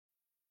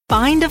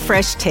Find a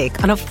fresh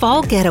take on a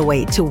fall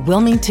getaway to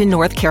Wilmington,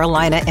 North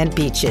Carolina and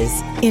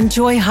beaches.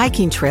 Enjoy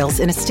hiking trails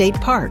in a state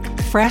park,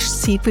 fresh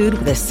seafood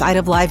with a side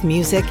of live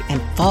music,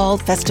 and fall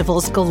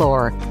festivals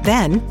galore.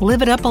 Then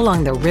live it up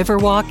along the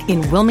Riverwalk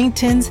in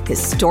Wilmington's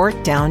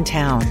historic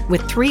downtown.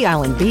 With 3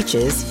 island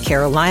beaches,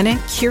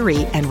 Carolina,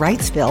 Curie, and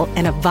Wrightsville,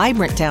 and a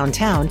vibrant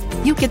downtown,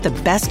 you get the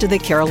best of the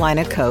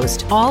Carolina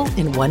coast all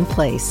in one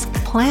place.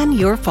 Plan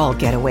your fall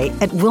getaway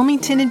at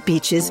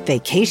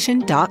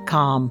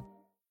WilmingtonandBeachesVacation.com.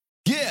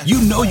 Yeah. You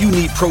know you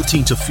need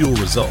protein to fuel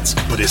results,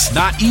 but it's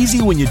not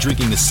easy when you're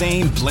drinking the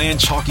same bland,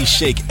 chalky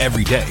shake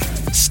every day.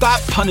 Stop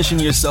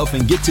punishing yourself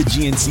and get to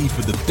GNC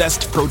for the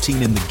best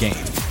protein in the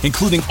game,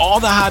 including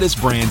all the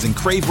hottest brands and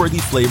crave-worthy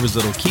flavors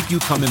that'll keep you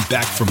coming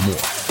back for more.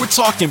 We're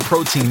talking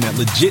protein that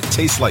legit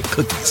tastes like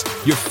cookies,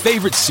 your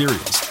favorite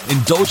cereals,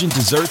 indulgent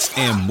desserts,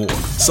 and more.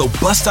 So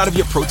bust out of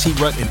your protein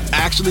rut and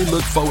actually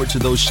look forward to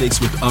those shakes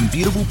with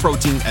unbeatable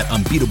protein at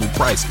unbeatable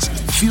prices.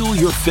 Fuel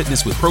your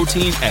fitness with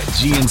protein at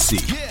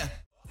GNC. Yeah.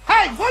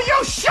 Hey, will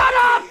you shut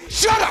up?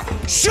 Shut up!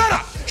 Shut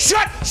up!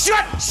 Shut up!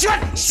 Shut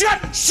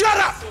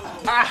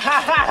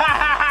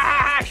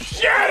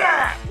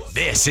up!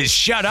 This is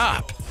Shut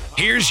Up.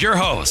 Here's your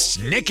hosts,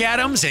 Nick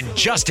Adams and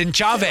Justin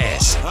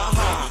Chavez.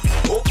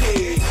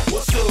 Okay,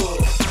 what's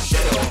up?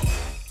 Shut up.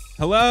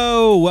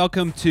 Hello,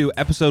 welcome to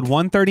episode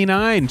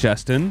 139,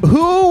 Justin.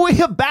 Ooh,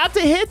 we about to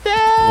hit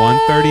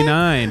that!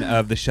 139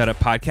 of the Shut Up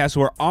podcast.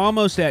 We're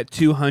almost at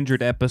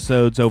 200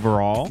 episodes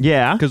overall.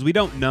 Yeah. Because we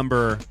don't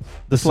number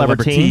the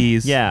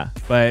celebrities. Yeah.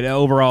 But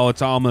overall,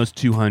 it's almost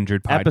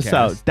 200 podcasts.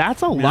 Episodes.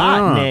 That's a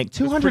lot, Nick.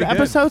 200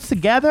 episodes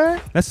together?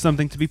 That's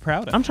something to be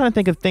proud of. I'm trying to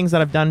think of things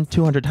that I've done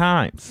 200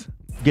 times.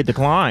 Get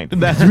declined.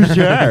 That's for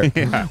sure.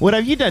 Yeah. What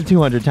have you done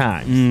 200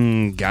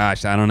 times?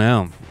 Gosh, I don't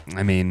know.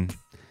 I mean...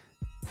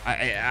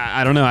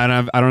 I don't know. I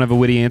don't have a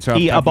witty answer.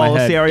 Eat a bowl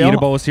of cereal. Eat a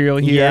bowl of cereal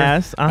here.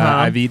 Yes.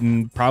 I've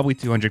eaten probably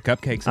 200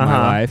 cupcakes in my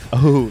life.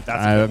 Oh,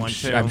 that's a good one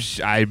too.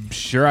 I'm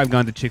sure I've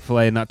gone to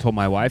Chick-fil-A and not told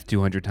my wife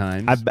 200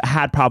 times. I've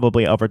had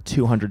probably over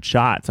 200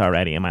 shots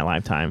already in my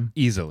lifetime.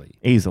 Easily.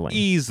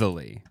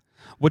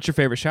 What's your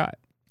favorite shot?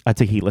 A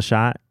tequila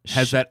shot.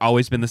 Has that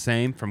always been the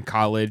same from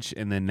college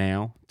and then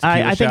now?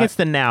 I think it's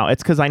the now.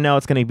 It's because I know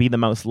it's going to be the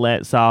most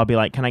lit. So I'll be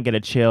like, can I get a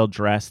chill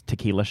dressed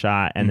tequila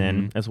shot? And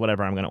then it's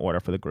whatever I'm going to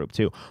order for the group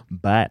too.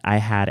 But I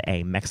had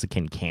a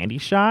Mexican candy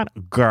shot.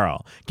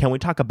 Girl, can we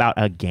talk about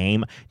a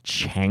game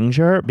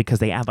changer? Because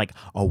they add like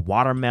a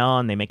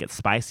watermelon, they make it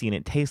spicy, and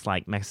it tastes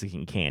like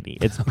Mexican candy.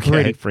 It's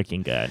pretty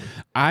freaking good.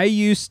 I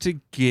used to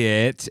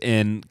get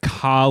in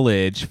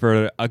college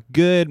for a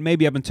good,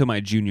 maybe up until my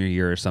junior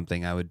year or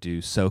something, I would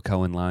do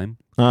SoCo and lime.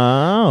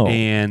 Oh.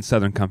 And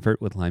Southern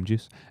Comfort with lime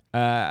juice.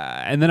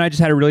 And then I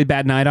just had a really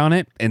bad night on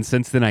it. And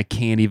since then, I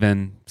can't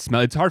even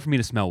smell. It's hard for me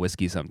to smell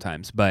whiskey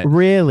sometimes. But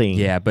really?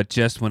 Yeah, but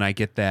just when I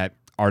get that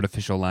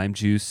artificial lime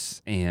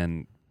juice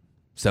and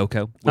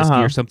SoCo whiskey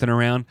or something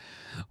around,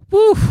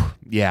 woo,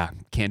 yeah,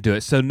 can't do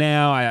it. So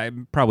now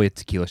I'm probably a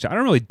tequila shot. I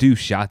don't really do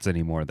shots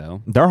anymore,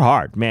 though. They're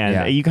hard, man.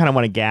 Yeah. You kind of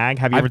want to gag.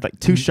 Have you ever like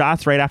 2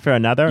 shots right after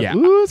another? Yeah.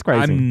 Ooh, it's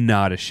crazy. I'm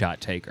not a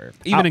shot taker.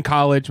 Even in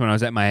college, when I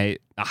was at my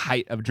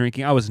height of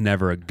drinking, I was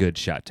never a good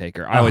shot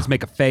taker. I always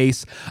make a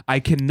face. I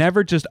can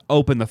never just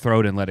open the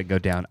throat and let it go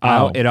down.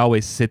 It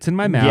always sits in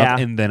my mouth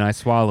and then I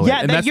swallow it.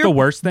 And that's the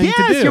worst thing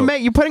to do.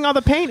 You're putting all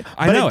the pain.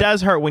 But it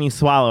does hurt when you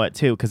swallow it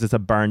too because it's a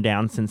burn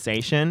down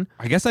sensation.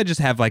 I guess I just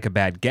have like a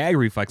bad gag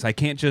reflex. I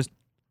can't just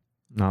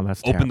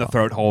that's open the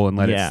throat hole and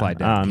let it slide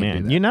down. Oh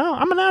man, you know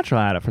I'm a natural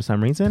at it for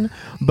some reason.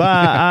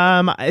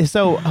 But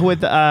so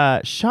with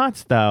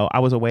shots though, I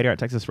was a waiter at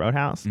Texas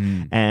Roadhouse,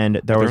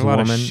 and there was a lot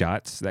woman of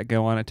shots that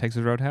go on at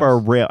Texas Roadhouse for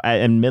real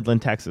in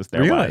Midland, Texas.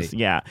 There was,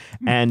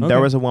 and there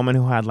was a woman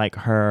who had like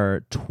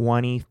her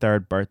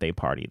 23rd birthday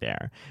party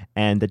there,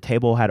 and the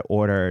table had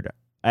ordered.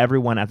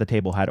 Everyone at the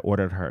table had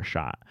ordered her a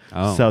shot.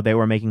 Oh. So they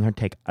were making her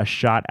take a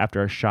shot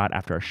after a shot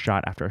after a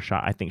shot after a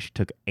shot. I think she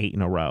took 8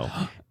 in a row.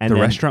 And the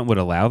restaurant would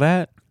allow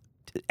that?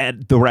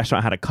 And the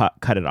restaurant had to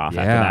cut it off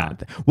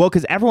after that. Well,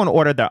 because everyone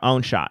ordered their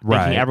own shot,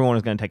 thinking everyone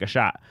was going to take a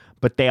shot.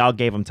 But they all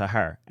gave them to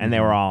her, and they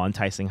were all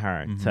enticing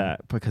her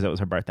because it was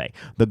her birthday.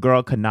 The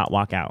girl could not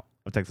walk out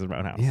of Texas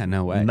Roadhouse. Yeah,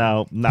 no way.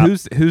 No.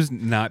 Who's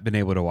not been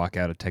able to walk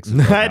out of Texas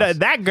Roadhouse?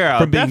 That girl.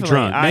 From being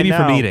drunk. Maybe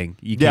from eating.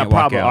 You can't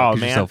walk out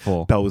because you're so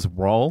full. Those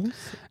rolls.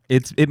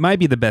 It might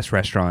be the best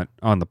restaurant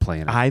on the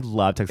planet. I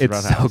love Texas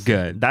Roadhouse. It's so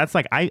good. That's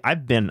like,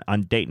 I've been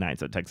on date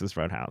nights at Texas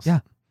Roadhouse. Yeah.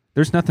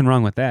 There's nothing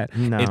wrong with that.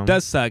 No. It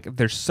does suck.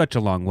 There's such a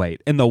long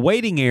wait. And the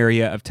waiting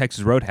area of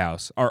Texas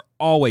Roadhouse are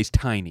always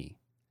tiny.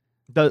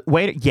 The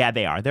waiter,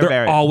 they are.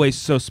 They're always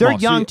so small. They're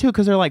young too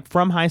because they're like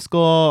from high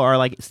school or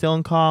like still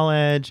in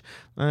college.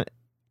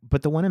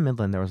 But the one in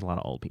Midland, there was a lot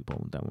of old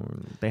people.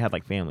 They had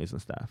like families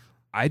and stuff.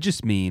 I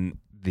just mean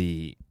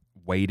the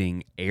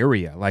waiting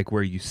area, like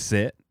where you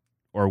sit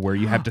or where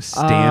you have to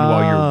stand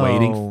while you're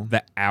waiting.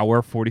 The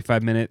hour,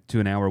 45-minute to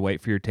an hour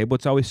wait for your table.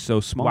 It's always so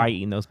small. Why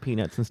eating those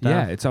peanuts and stuff?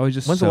 Yeah, it's always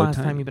just When's so the last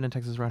tiny. time you've been in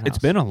Texas Roadhouse? It's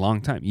been a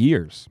long time.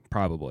 Years,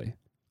 probably.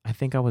 I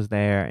think I was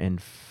there in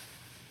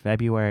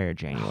February or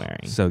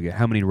January. So good.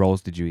 How many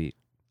rolls did you eat?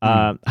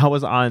 I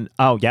was on.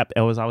 Oh, yep.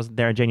 I was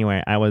there in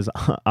January. I was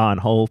on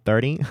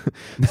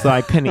Whole30, so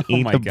I couldn't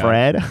eat the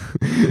bread.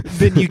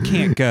 Then you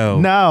can't go.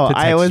 No, to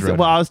I was. Texas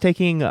Well, I was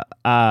taking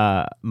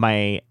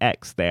my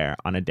ex there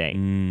on a date,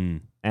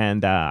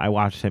 and I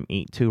watched him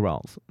eat 2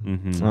 rolls.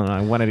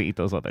 I wanted to eat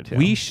those other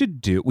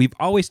 2. We've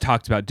always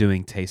talked about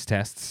doing taste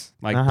tests,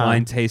 like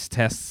blind taste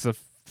tests of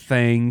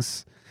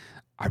things.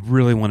 I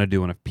really want to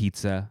do one of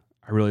pizza.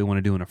 I really want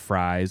to do one of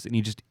fries, and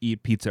you just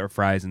eat pizza or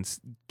fries and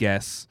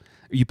guess.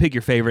 You pick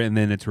your favorite, and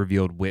then it's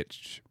revealed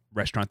which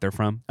restaurant they're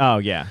from. Oh,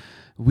 yeah.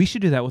 We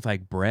should do that with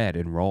like bread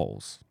and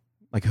rolls.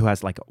 Like who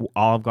has like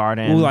Olive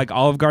Garden? Ooh, like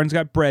Olive Garden's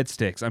got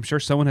breadsticks. I'm sure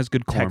someone has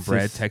good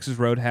cornbread. Texas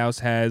Roadhouse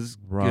has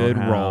good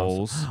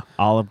rolls.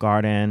 Olive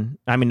Garden.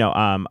 I mean,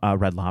 no,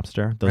 Red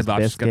Lobster. Those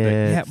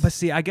biscuits. But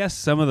see, I guess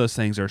some of those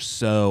things are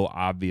so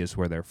obvious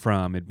where they're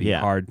from. It'd be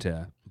hard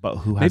to. But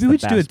who has maybe we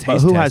just do a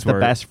taste who test has the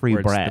best free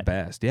where bread? It's the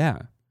best,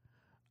 yeah.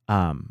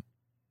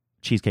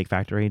 Cheesecake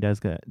Factory does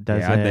good.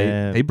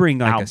 They bring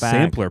like Outback. A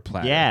sampler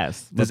platter.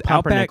 Yes, does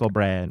pumpernickel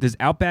bread? Does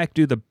Outback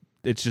do the?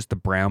 It's just the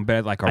brown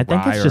bread, like a I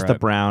think rye it's just or the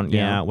brown,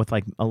 with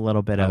like a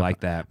little bit of. I like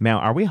that. Man,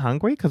 are we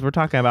hungry? Because we're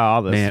talking about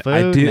all this food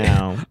I do.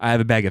 now. I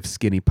have a bag of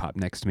Skinny Pop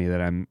next to me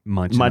that I'm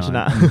munching on.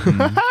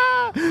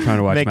 Trying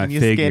to watch Making my you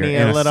figure skinny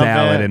and a a little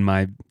salad bit. in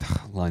my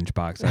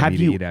lunchbox. I need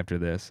to eat after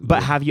this.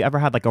 But have you ever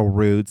had like a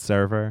rude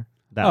server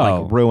that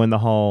like ruined the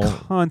whole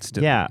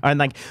constantly? Yeah, and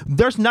like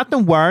there's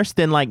nothing worse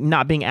than like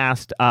not being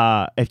asked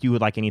if you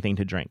would like anything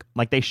to drink.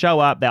 Like they show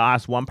up, they'll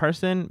ask one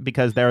person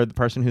because they're the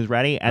person who's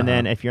ready, and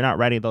then if you're not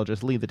ready, they'll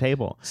just leave the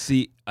table.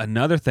 See,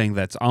 another thing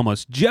that's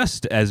almost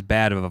just as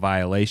bad of a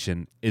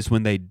violation is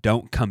when they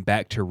don't come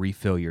back to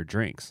refill your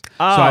drinks.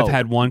 Oh. So I've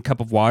had 1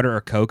 cup of water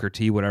or Coke or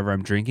tea, whatever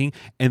I'm drinking,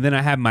 and then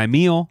I have my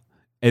meal,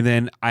 and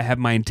then I have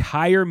my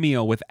entire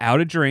meal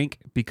without a drink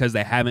because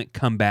they haven't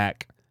come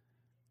back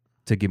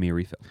to give me a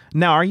refill.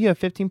 Now, are you a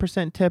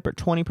 15% tip or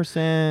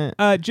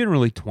 20%?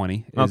 Generally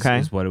 20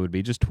 is what it would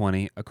be, just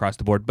 20 across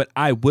the board. But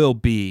I will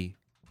be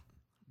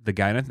the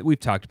guy, and we've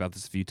talked about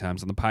this a few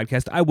times on the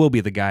podcast, I will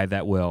be the guy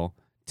that will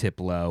tip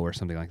low or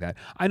something like that.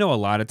 I know a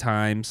lot of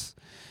times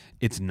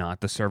it's not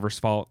the server's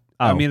fault.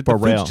 I mean, if the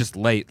food's just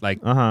late,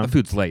 like the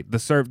food's late. The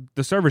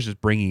server's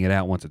just bringing it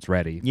out once it's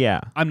ready.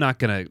 Yeah. I'm not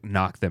going to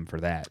knock them for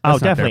that. Oh,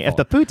 definitely. If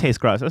the food tastes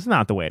gross, it's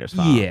not the waiter's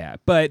fault. Yeah,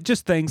 but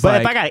just things But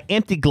if I got an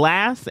empty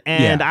glass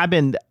and I've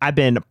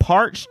been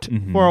parched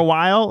for a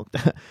while,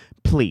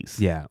 please.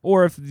 Yeah.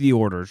 Or if the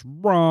order's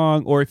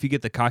wrong, or if you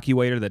get the cocky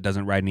waiter that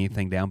doesn't write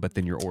anything down, but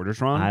then your order's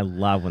wrong. I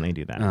love when they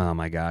do that. Oh,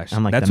 my gosh.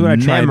 I'm like, that's what I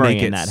try to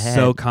make it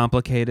so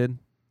complicated.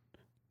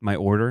 My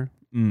order.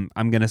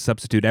 I'm going to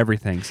substitute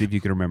everything. See if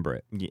you can remember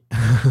it.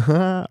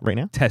 Yeah. Right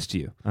now? Test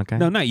you. Okay.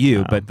 No, not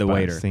you, but the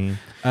waiter.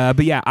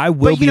 But yeah, I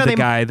will be the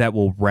guy that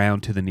will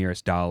round to the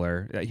nearest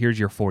dollar. Here's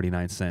your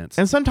 49 cents.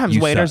 And sometimes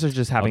waiters are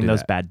just having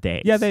those bad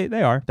days. Yeah,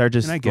 they are. They're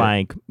just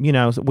like, we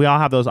all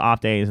have those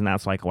off days, and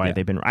that's like why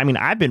they've been. I mean,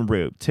 I've been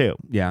rude too.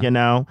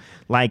 Yeah.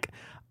 Like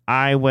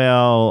I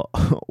will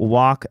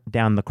walk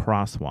down the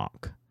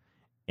crosswalk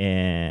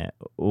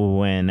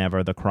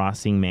whenever the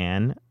crossing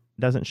man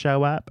doesn't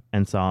show up,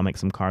 and so I'll make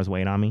some cars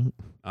wait on me.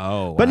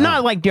 Oh, but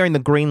not like during the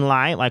green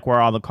light, like where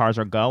all the cars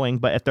are going.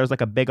 But if there's like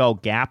a big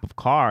old gap of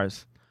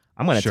cars,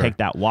 I'm going to take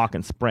that walk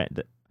and sprint.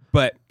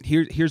 But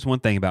here's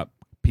one thing about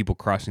people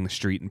crossing the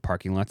street in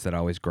parking lots that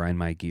always grind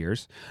my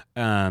gears.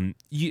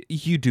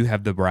 You do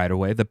have the right of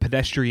way. The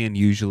pedestrian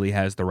usually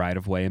has the right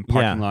of way in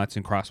parking lots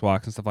and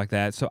crosswalks and stuff like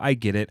that. So I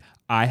get it.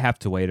 I have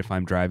to wait if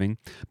I'm driving,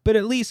 but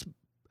at least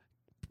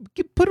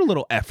put a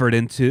little effort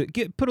into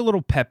put a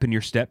little pep in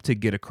your step to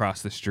get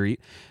across the street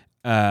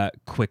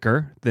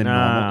quicker than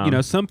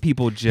normal. Some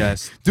people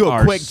just do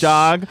a quick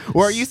jog,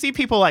 or you see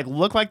people like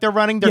look like they're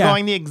running, they're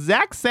going the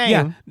exact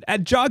same. Yeah,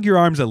 jog your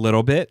arms a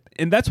little bit,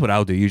 and that's what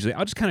I'll do usually.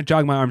 I'll just kind of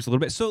jog my arms a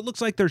little bit, so it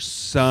looks like there's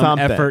some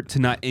effort to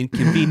not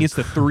inconvenience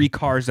the 3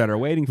 cars that are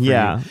waiting for you.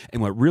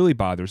 And what really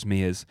bothers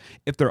me is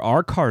if there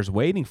are cars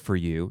waiting for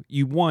you,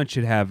 you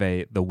should have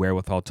the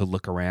wherewithal to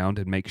look around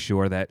and make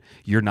sure that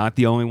you're not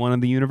the only one in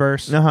the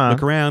universe.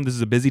 Look around. This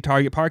is a busy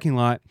Target parking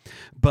lot,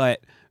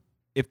 but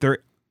if there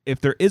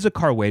is a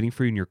car waiting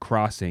for you and you're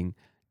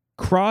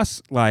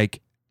cross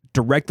like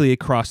directly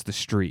across the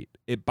street.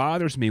 It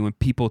bothers me when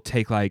people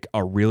take like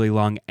a really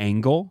long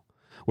angle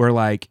where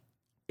like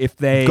if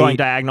they going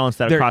diagonal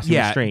instead of crossing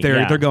the street.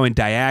 They're going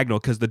diagonal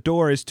because the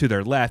door is to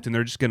their left and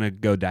they're just going to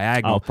go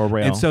diagonal. Oh, for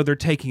real. And so they're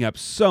taking up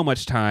so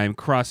much time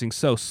crossing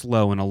so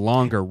slow in a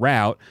longer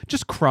route.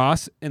 Just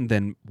cross and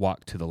then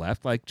walk to the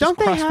left. Like just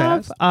don't cross they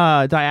have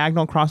fast.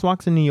 Diagonal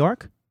crosswalks in New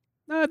York?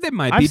 They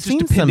might be, just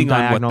depending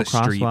on what the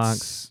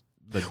streets.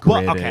 The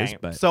grid is,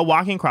 but. So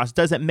walking across,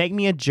 does it make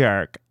me a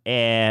jerk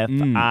if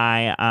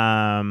I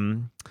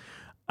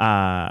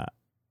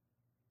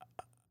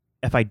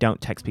don't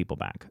text people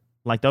back?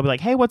 Like they'll be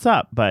like, "Hey, what's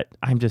up?" But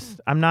I'm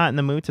not in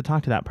the mood to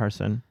talk to that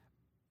person.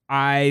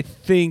 I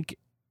think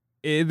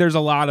there's a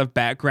lot of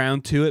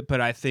background to it,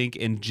 but I think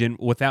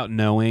without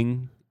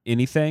knowing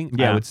anything,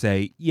 I Yeah. would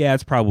say, yeah,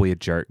 it's probably a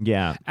jerk.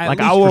 Yeah. At Like,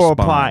 least I will respond.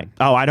 reply.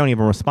 Oh, I don't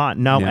even respond.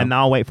 No. Yeah. And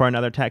I'll wait for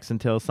another text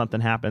until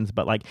something happens.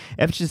 But, like,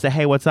 if it's just a,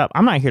 hey, what's up?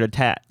 I'm not here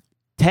to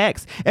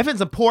text. If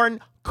it's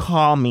important,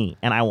 call me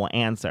and I will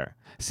answer.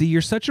 See,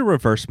 you're such a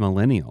reverse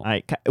millennial.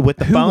 Like, with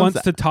the Who phones,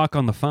 wants to talk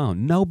on the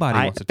phone? Nobody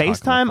wants to talk on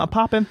FaceTime, the a phone.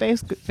 pop-in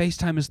face.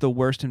 FaceTime is the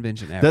worst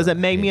invention ever. Does it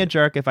make I me hate a it.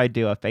 jerk if I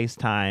do a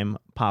FaceTime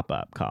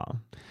pop-up call?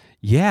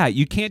 Yeah,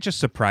 you can't just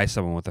surprise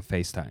someone with a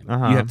FaceTime.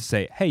 Uh-huh. You have to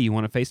say, hey, you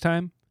want a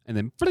FaceTime? And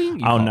then,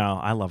 bling, you Oh, call. no.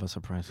 I love a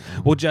surprise.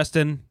 Well,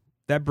 Justin,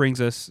 that brings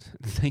us,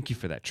 thank you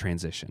for that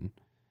transition.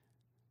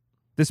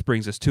 This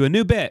brings us to a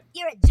new bit.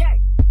 You're a jerk.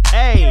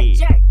 Hey. You're a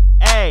jerk.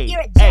 Hey.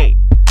 You're a jerk. Hey.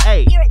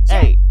 Hey. You're a jerk.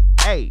 Hey.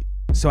 Hey.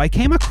 So I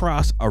came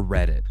across a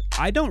Reddit.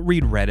 I don't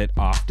read Reddit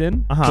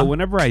often, but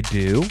whenever I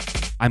do,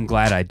 I'm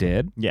glad I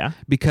did. Yeah.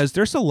 Because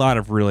there's a lot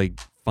of really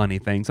funny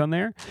things on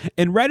there.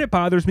 And Reddit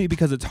bothers me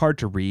because it's hard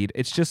to read.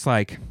 It's just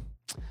like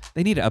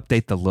they need to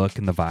update the look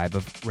and the vibe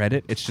of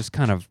Reddit. It's just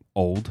kind of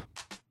old.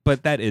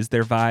 But that is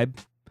their vibe,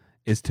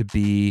 is to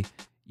be,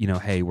 you know,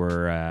 hey,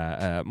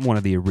 we're one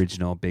of the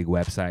original big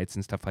websites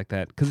and stuff like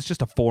that. Because it's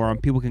just a forum.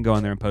 People can go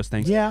in there and post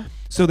things. Yeah.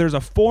 So there's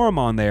a forum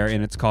on there,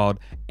 and it's called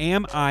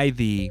Am I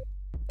the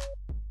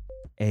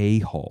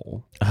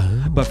A-hole?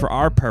 But for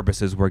our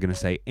purposes, we're going to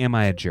say, am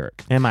I a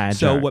jerk? Am I a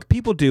So jerk? what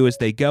people do is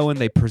they go and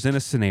they present a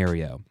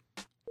scenario,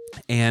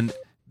 and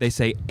they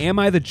say, am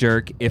I the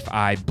jerk if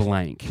I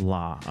blank?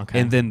 Law. Okay.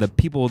 And then the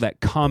people that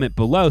comment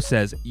below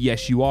says,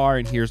 yes, you are,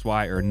 and here's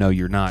why, or no,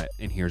 you're not,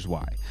 and here's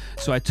why.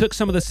 So I took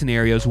some of the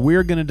scenarios.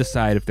 We're going to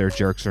decide if they're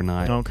jerks or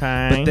not.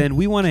 Okay. But then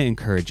we want to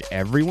encourage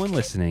everyone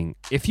listening.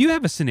 If you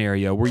have a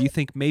scenario where you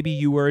think maybe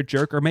you were a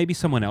jerk or maybe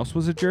someone else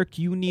was a jerk,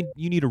 you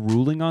need a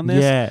ruling on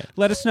this. Yeah.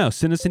 Let us know.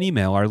 Send us an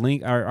email. Our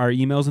link, our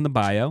email's in the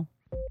bio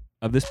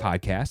of this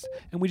podcast,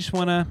 and we just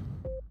want to,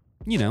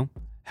 you know,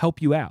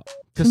 help you out.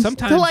 Because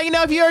sometimes, to let you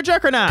know if you're a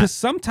jerk or not. because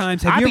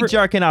sometimes, have I you be ever?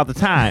 jerking all the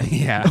time.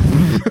 Yeah,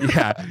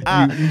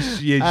 yeah.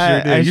 You sure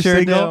do. I You sure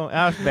single? do.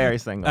 I was very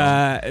single.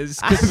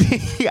 It's I 'cause-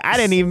 mean, I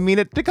didn't even mean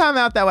it to come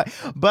out that way.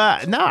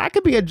 But no, I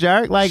could be a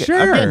jerk. Like,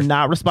 Sure. again,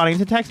 not responding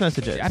to text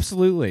messages.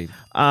 absolutely.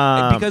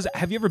 Because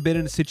have you ever been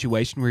in a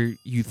situation where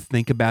you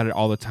think about it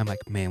all the time?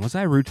 Like, man, was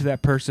I rude to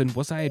that person?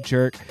 Was I a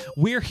jerk?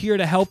 We're here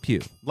to help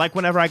you. Like,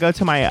 whenever I go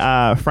to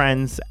my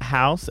friend's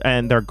house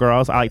and they're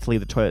girls, I like to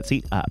leave the toilet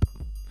seat up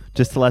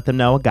just to let them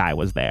know a guy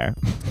was there.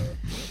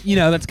 You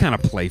know, that's kind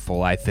of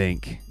playful, I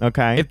think.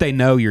 Okay. If they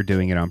know you're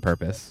doing it on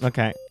purpose.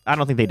 Okay. I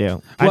don't think they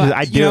do. Well,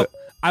 I you do. know,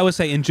 I would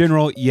say in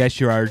general, yes,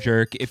 you are a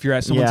jerk. If you're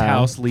at someone's Yeah.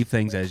 house, leave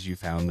things as you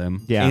found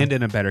them. Yeah. And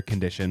in a better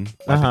condition.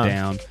 Wipe Uh-huh. it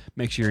down.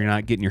 Make sure you're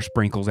not getting your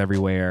sprinkles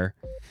everywhere.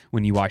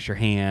 When you wash your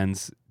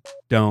hands,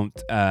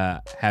 don't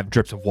have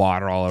drips of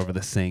water all over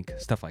the sink.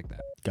 Stuff like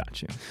that.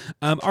 Got you.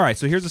 All right,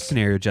 so here's a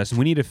scenario, Justin.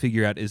 We need to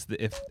figure out if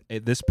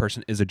this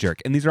person is a jerk.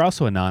 And these are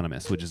also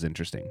anonymous, which is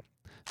interesting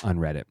on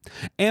Reddit.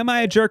 Am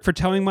I a jerk for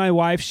telling my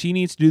wife she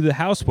needs to do the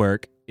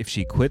housework if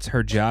she quits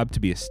her job to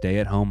be a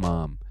stay-at-home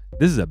mom?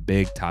 This is a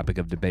big topic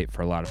of debate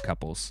for a lot of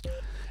couples.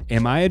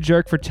 Am I a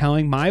jerk for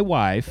telling my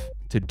wife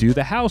to do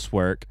the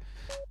housework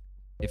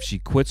if she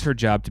quits her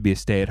job to be a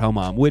stay-at-home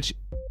mom? Which,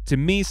 to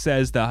me,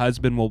 says the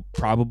husband will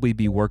probably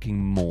be working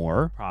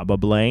more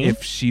Probably.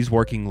 if she's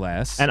working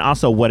less. And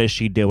also, what is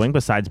she doing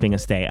besides being a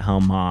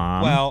stay-at-home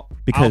mom? Well,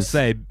 because I'll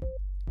say,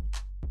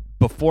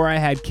 before I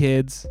had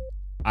kids,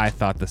 I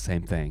thought the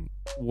same thing.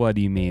 What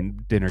do you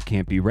mean dinner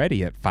can't be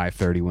ready at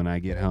 5:30 when I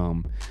get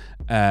home?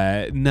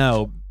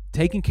 No,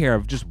 taking care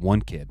of just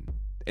one kid,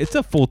 it's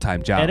a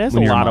full-time job. it is a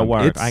when you're lot of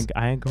mom. work. It's,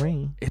 I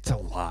agree. it's a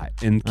lot.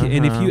 And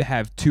if Uh-huh. you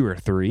have 2 or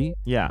 3,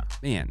 Yeah.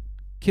 man,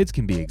 kids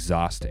can be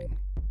exhausting.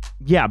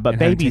 Yeah, but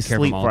And having to babies take care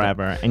of sleep them all day.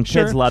 forever, and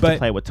Sure, kids love to but-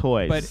 play with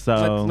toys. But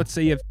so let's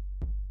say you have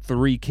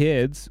 3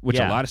 kids, which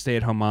Yeah. a lot of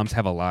stay-at-home moms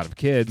have a lot of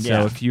kids.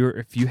 Yeah. So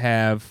if you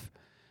have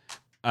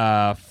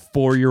a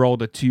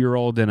 4-year-old, a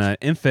 2-year-old, and an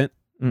infant,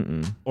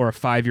 or a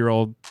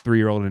 5-year-old,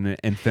 3-year-old, and an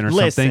infant, or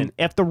listen, something.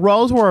 if the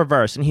roles were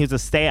reversed and he was a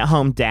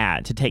stay-at-home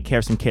dad to take care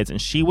of some kids,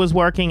 and she was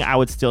working, I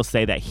would still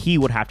say that he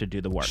would have to do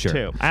the work Sure.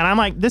 too. And I'm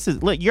like,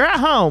 look, you're at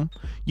home.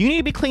 You need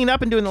to be cleaning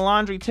up and doing the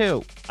laundry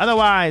too.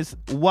 Otherwise,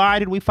 why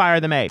did we fire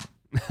the maid?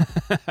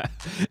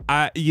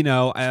 At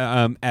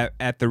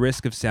the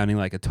risk of sounding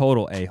like a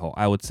total a-hole,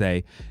 I would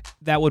say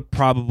that would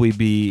probably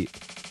be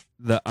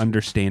the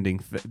understanding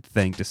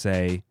thing to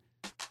say.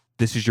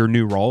 This is your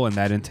new role, and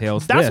that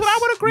entails That's this, what I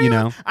would agree you with.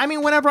 know? I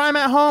mean, whenever I'm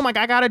at home, like,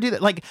 I got to do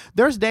that. Like,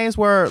 there's days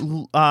where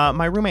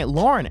my roommate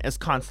Lauren is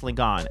constantly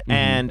gone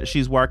and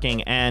she's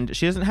working and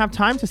she doesn't have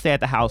time to stay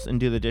at the house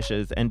and do the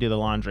dishes and do the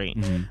laundry.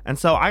 And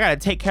so I got to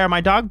take care of my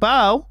dog,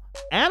 Bo,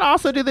 and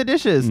also do the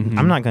dishes.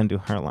 I'm not going to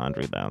do her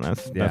laundry, though.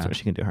 That's what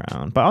she can do her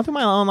own. But I'll do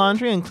my own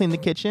laundry and clean the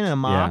kitchen and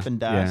mop and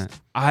dust. Yeah.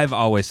 I've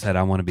always said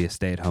I want to be a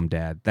stay-at-home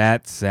dad.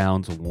 That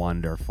sounds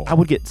wonderful. I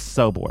would get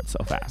so bored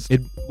so fast.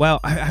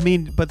 I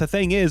mean, but the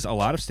thing is, a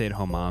lot of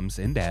stay-at-home moms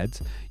and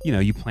dads,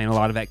 you plan a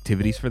lot of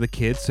activities for the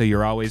kids, so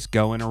you're always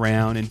going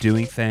around and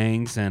doing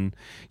things, and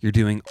you're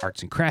doing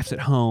arts and crafts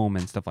at home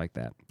and stuff like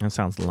that. That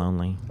sounds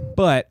lonely.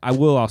 But I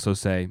will also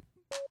say,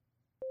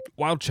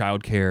 while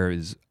childcare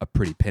is a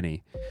pretty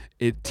penny,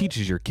 it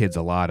teaches your kids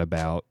a lot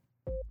about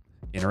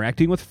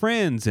interacting with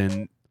friends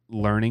and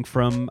learning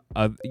from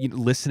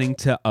listening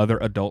to other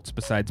adults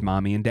besides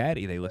mommy and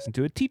daddy. They listen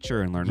to a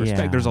teacher and learn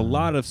respect. There's a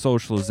lot of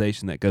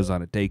socialization that goes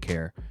on at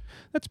daycare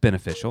that's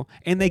beneficial,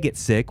 and they get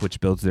sick,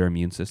 which builds their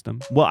immune system.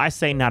 Well, I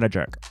say not a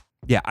jerk.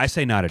 Yeah, I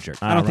say not a jerk.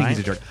 I don't think he's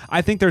a jerk.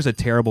 I think there's a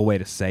terrible way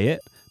to say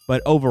it,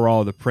 but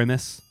overall, the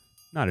premise,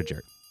 not a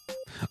jerk.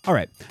 All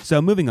right,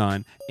 so moving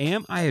on.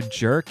 Am I a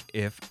jerk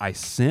if I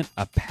sent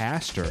a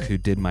pastor who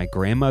did my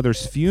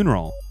grandmother's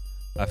funeral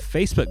a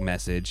Facebook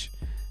message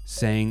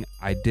saying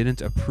I didn't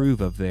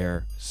approve of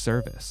their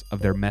service,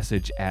 of their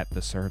message at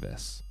the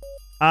service?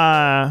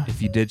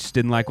 If you just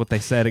didn't like what they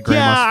said at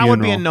grandma's funeral. Yeah, I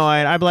would be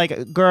annoyed. I'd be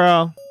like,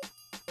 girl.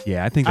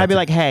 Yeah, I think I'd be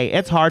like, hey,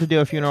 it's hard to do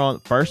a funeral,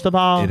 first of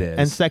all. It is.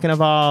 And second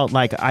of all,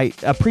 like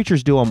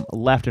preachers do them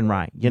left and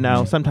right. You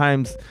know,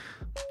 sometimes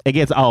it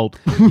gets old.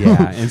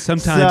 Yeah, and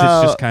sometimes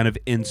it's just kind of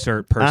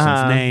insert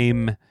person's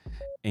name.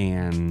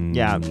 And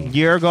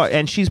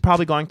and she's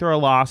probably going through a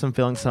loss and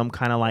feeling some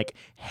kind of like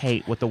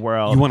hate with the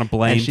world. You want to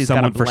blame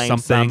someone for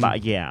something.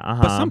 Yeah.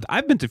 But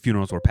I've been to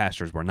funerals where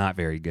pastors were not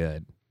very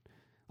good.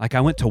 Like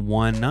I went to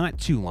one not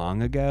too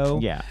long ago.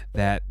 Yeah.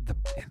 That the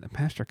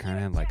pastor kind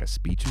of had like a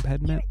speech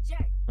impediment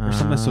or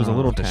something, so it was a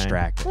little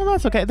distracting. Well,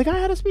 that's okay. The guy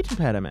had a speech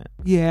impediment.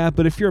 Yeah,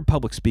 but if you're a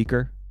public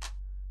speaker,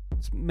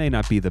 it may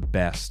not be the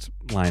best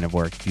line of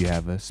work if you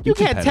have a speech You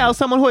can't impediment. tell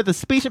someone who has a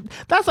speech.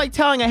 That's like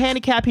telling a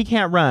handicap he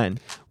can't run.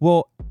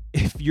 Well,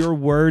 if your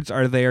words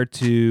are there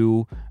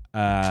to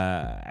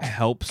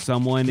help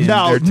someone in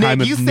their time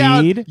Nick, of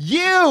need.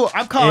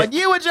 I'm calling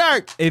you a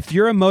jerk. If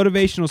you're a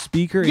motivational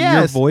speaker and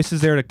your voice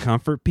is there to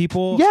comfort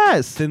people,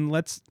 then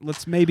let's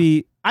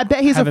maybe. I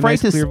bet he's afraid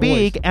to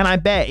speak, voice. And I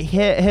bet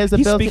his ability.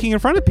 He's speaking in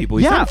front of people.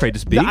 He's not afraid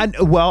to speak. And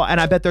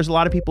I bet there's a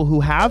lot of people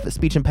who have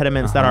speech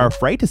impediments that are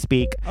afraid to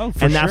speak,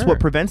 and that's what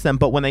prevents them.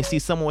 But when they see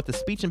someone with a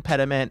speech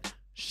impediment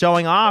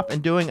showing off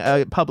and doing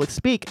a public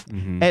speak,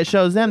 it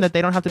shows them that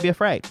they don't have to be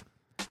afraid.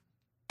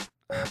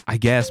 I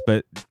guess,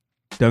 but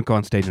don't go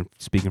on stage and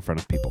speak in front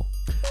of people.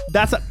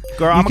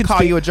 I'm gonna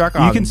call you a jerk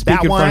on that one. You can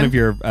speak in front of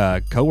your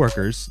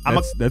coworkers.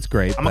 That's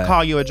great. I'm gonna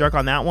call you a jerk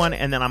on that one,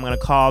 and then I'm gonna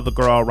call the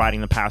girl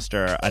writing the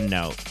pastor a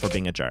note for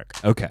being a jerk.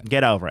 Okay,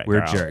 get over it. We're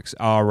girl. jerks.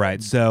 All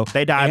right, so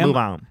they die. Move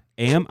on.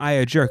 Am I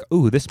a jerk?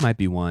 Ooh, this might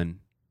be one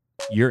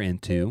you're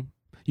into.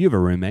 You have a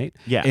roommate.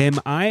 Yeah.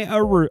 Am I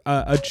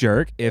a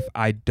jerk if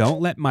I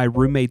don't let my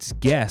roommate's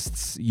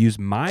guests use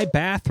my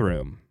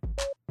bathroom?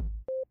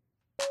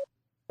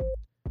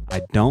 I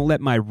don't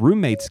let my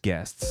roommate's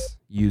guests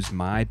use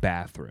my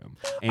bathroom.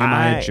 Am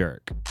I a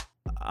jerk?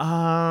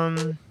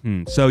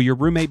 So your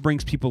roommate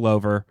brings people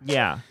over.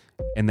 Yeah.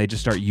 And they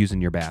just start using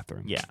your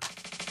bathroom. Yeah.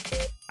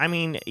 I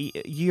mean,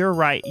 you're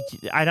right.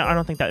 I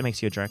don't think that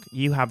makes you a jerk.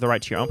 You have the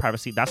right to your own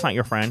privacy. That's not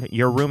your friend.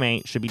 Your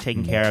roommate should be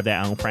taking care of their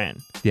own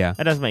friend. Yeah.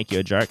 That doesn't make you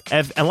a jerk.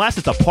 Unless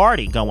it's a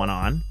party going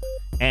on.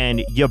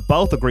 And you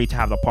both agree to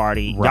have the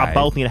party. Right. Y'all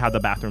both need to have the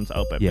bathrooms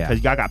open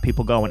because y'all got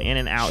people going in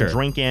and out,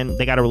 drinking.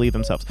 They got to relieve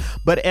themselves.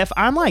 But if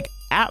I'm at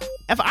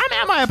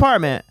my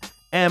apartment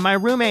and my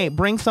roommate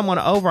brings someone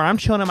over, I'm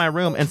chilling in my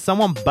room, and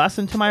someone busts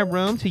into my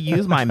room to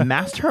use my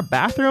master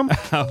bathroom,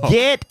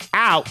 get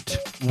out.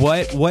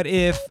 What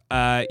if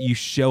you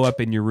show up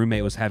and your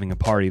roommate was having a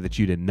party that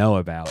you didn't know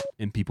about,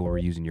 and people were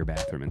using your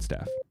bathroom and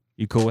stuff?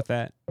 You cool with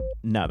that?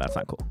 No, that's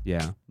not cool.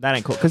 Yeah, that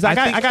ain't cool. Because I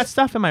got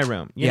stuff in my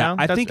room. You know?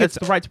 I think it's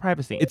the right to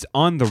privacy. It's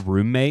on the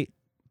roommate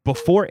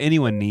before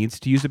anyone needs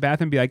to use the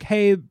bathroom. Be like,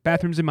 hey,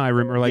 bathroom's in my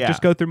room, or like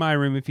just go through my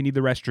room if you need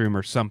the restroom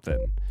or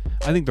something.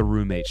 I think the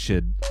roommate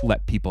should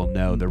let people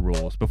know the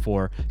rules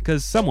before,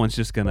 because someone's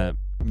just gonna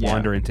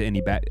wander into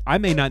any I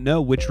may not know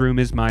which room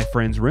is my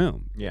friend's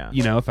room. Yeah.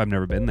 You know, if I've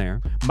never been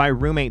there. My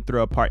roommate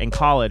threw a party in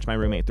college. My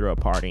roommate threw a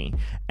party,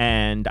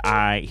 and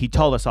he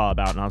told us all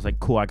about it, and I was like,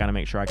 cool, I got to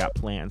make sure I got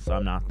plans, so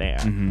I'm not there.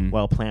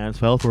 Well, plans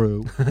fell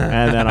through.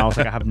 And then I was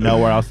like, I have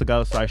nowhere else to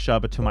go, so I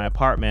shoved it to my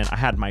apartment. I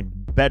had my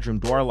bedroom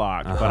door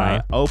locked, but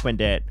I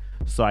opened it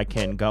so I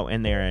can go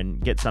in there and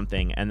get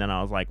something. And then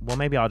I was like, well,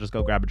 maybe I'll just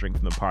go grab a drink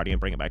from the party and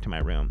bring it back to my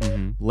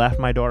room. Left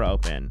my door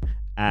open.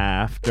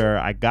 After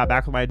I got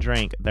back with my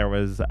drink, there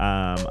was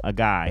a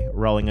guy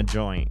rolling a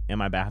joint in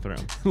my bathroom.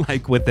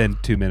 Like within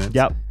 2 minutes?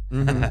 Yep.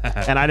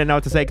 And I didn't know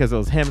what to say because it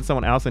was him and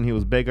someone else, and he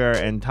was bigger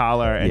and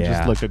taller and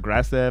just looked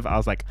aggressive. I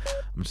was like,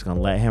 I'm just going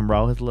to let him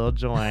roll his little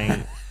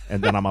joint,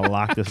 and then I'm going to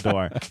lock this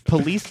door.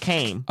 Police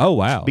came. Oh,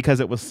 wow.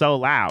 Because it was so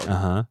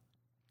loud.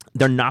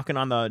 They're knocking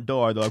on the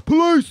door. They're like,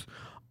 police!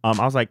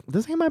 I was like,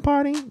 this ain't my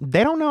party.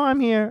 They don't know I'm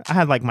here. I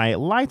had like my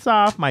lights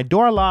off, my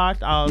door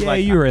locked. I was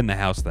like, you were in the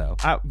house though.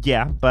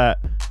 But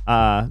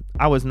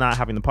I was not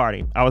having the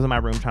party. I was in my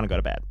room trying to go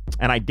to bed,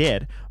 and I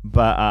did.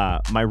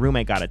 But my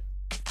roommate got a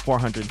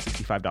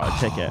 $465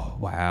 ticket.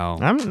 Wow.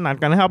 I'm not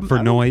gonna help him.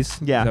 For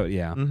noise. Yeah. So,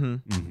 yeah.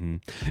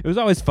 It was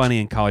always funny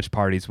in college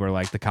parties where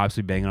like the cops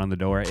would be banging on the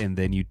door, and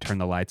then you turn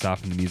the lights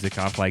off and the music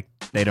off. Like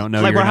They don't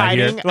know Like you're we're not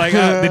hiding? here. Like,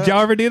 did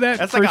y'all ever do that?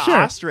 That's For like sure.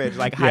 an ostrich,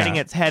 like hiding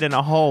its head in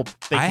a hole,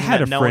 thinking I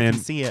had that a no one friend.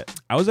 can see it.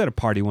 I was at a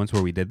party once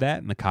where we did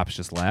that, and the cops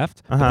just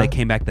left. But they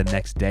came back the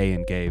next day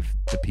and gave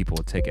the people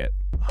a ticket.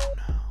 Oh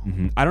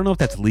no! I don't know if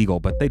that's legal,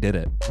 but they did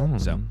it.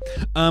 So,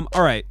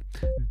 all right.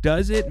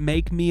 Does it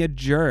make me a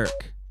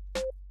jerk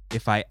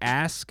if I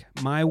ask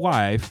my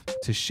wife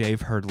to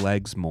shave her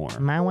legs more?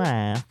 My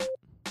wife.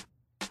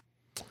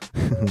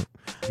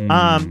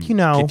 You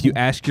know, if you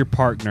ask your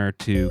partner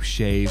to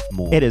shave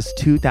more, it is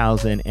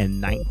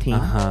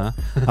 2019.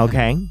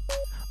 Okay.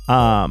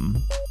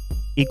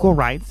 Equal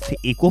rights to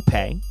equal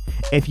pay.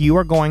 If you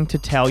are going to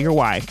tell your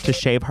wife to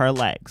shave her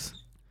legs,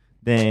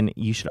 then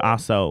you should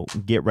also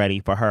get ready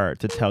for her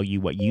to tell you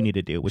what you need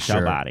to do with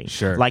your body.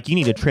 Sure. Like you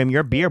need to trim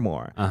your beard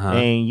more,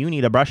 and you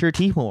need to brush your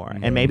teeth more,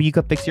 and maybe you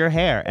could fix your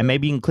hair, and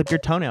maybe you can clip your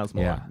toenails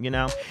more. Yeah. You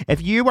know,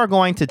 if you are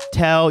going to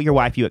tell your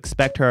wife you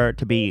expect her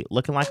to be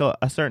looking like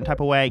a certain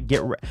type of way,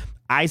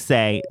 I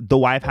say the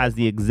wife has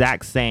the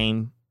exact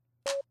same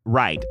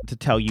right to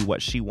tell you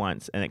what she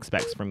wants and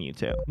expects from you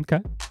too.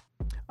 Okay.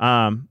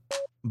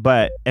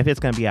 But if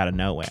it's gonna be out of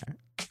nowhere,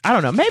 I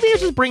don't know. Maybe you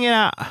just bring it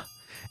out.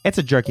 It's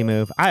a jerky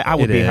move. I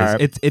would be her.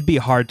 It'd be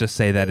hard to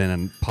say that in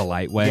a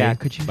polite way. Yeah,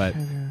 could you? But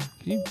can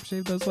you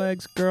shave those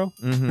legs, girl?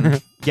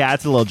 Yeah,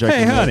 it's a little jerky.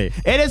 Hey, move. honey.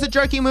 It is a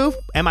jerky move.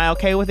 Am I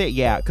okay with it?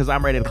 Yeah, because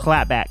I'm ready to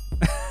clap back.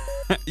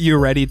 You're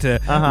ready to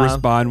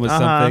respond with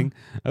something.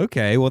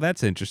 Okay, well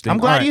that's interesting. I'm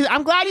glad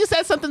you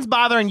said something's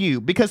bothering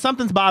you because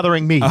something's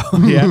bothering me.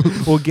 Oh, yeah.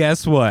 Well,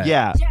 guess what?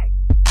 Yeah.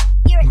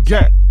 You're a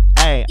jerk.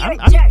 Hey, You're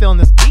I'm feeling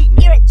this beat.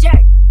 You're a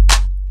jerk.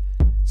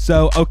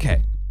 So,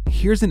 okay,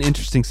 here's an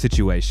interesting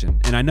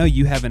situation, and I know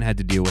you haven't had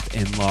to deal with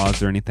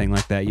in-laws or anything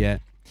like that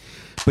yet,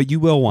 but you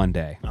will one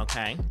day.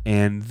 Okay.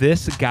 And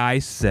this guy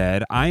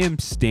said, I am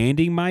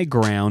standing my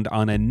ground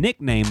on a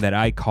nickname that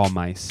I call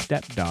my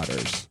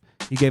stepdaughters.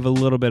 He gave a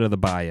little bit of the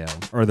bio,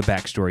 or the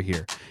backstory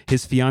here.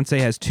 His fiance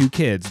has 2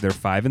 kids. They're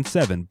 5 and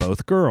 7,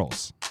 both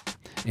girls.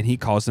 And he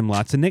calls them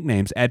lots of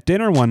nicknames. At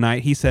dinner one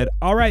night, he said,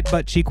 all right,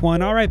 butt cheek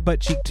 1, all right, butt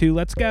cheek 2,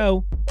 let's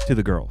go, to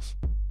the girls.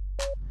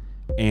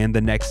 And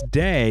the next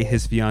day,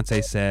 his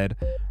fiance said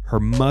her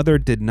mother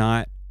did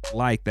not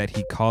like that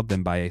he called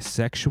them by a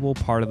sexual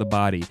part of the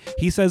body.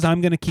 He says, I'm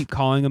going to keep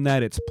calling them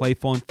that. It's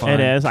playful and fun. It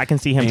is. I can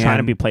see him trying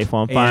to be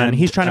playful and fun.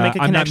 He's trying to make a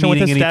connection with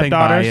his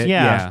stepdaughters.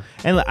 Yeah.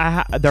 And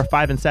they're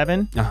 5 and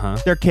 7.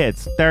 They're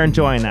kids. They're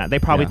enjoying that. They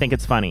probably think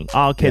it's funny.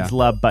 All kids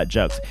love butt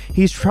jokes.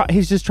 He's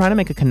just trying to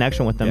make a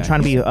connection with them,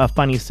 trying to be a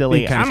funny,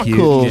 silly. I'm cute.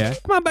 cool. Yeah.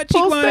 Come on, butt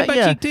cheek 1,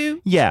 butt cheek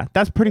 2. Yeah,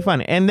 that's pretty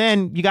funny. And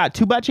then you got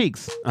 2 butt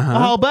cheeks, a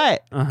whole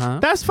butt.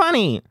 That's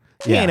funny.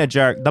 He ain't a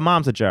jerk. The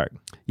mom's a jerk.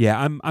 Yeah,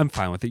 I'm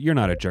fine with it. You're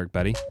not a jerk,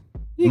 buddy.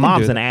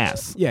 Mom's an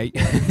ass. Yeah,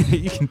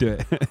 you can do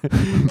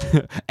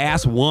it.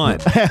 Ass 1.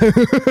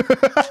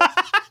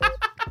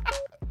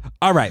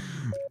 All right.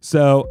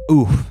 So,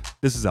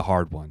 this is a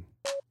hard one.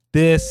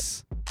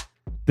 This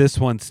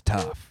one's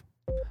tough.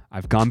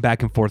 I've gone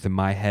back and forth in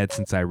my head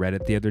since I read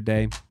it the other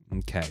day.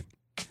 Okay.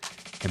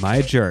 Am I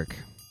a jerk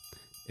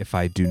if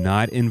I do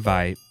not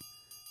invite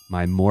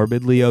my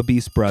morbidly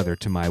obese brother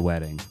to my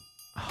wedding?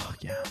 Oh,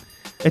 yeah.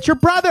 It's your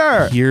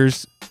brother.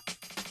 Here's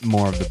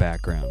more of the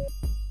background.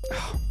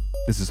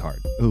 This is hard.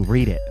 Ooh,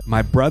 read it.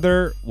 My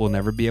brother will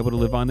never be able to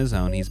live on his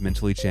own. He's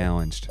mentally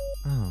challenged.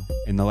 Oh.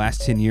 In the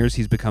last 10 years,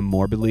 he's become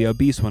morbidly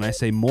obese. When I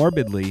say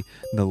morbidly,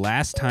 the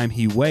last time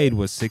he weighed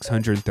was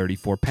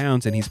 634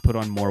 pounds, and he's put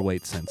on more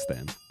weight since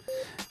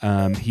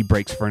then. He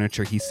breaks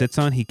furniture he sits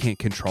on. He can't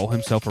control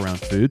himself around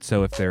food.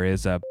 So if there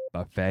is a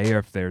buffet or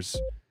if there's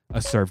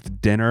a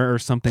served dinner or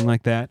something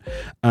like that,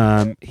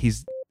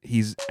 he's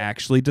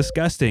actually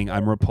disgusting.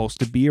 I'm repulsed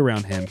to be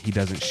around him. He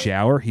doesn't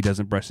shower. He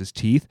doesn't brush his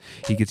teeth.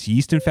 He gets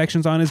yeast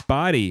infections on his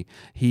body.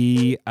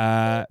 He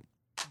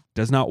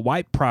does not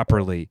wipe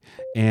properly.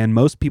 And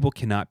most people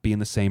cannot be in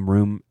the same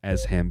room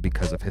as him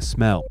because of his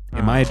smell.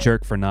 Am I a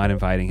jerk for not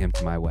inviting him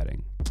to my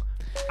wedding?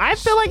 I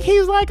feel like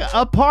he's like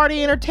a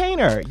party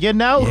entertainer, you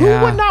know? Yeah.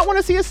 Who would not want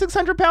to see a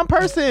 600-pound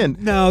person?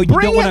 No, you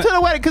Bring don't him wanna, to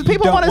the wedding because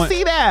people want to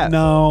see that.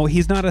 No,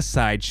 he's not a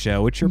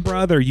sideshow. It's your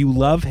brother. You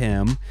love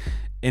him.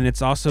 And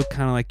it's also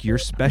kind of like your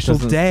special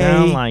Doesn't day.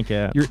 sound like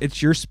it.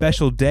 It's your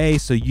special day,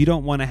 so you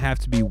don't want to have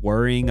to be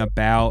worrying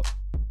about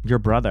your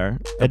brother.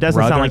 It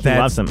doesn't sound like he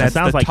loves him. It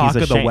sounds like he's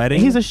ashamed. The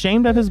wedding. He's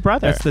ashamed of his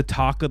brother. That's the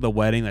talk of the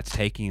wedding that's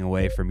taking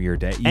away from your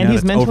day. And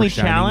he's mentally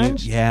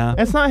challenged. Yeah.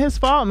 It's not his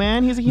fault,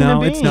 man. He's a human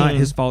being. No, it's not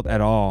his fault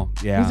at all.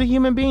 Yeah. He's a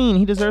human being.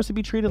 He deserves to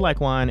be treated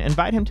like one.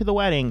 Invite him to the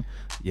wedding.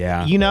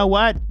 Yeah. You know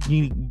what?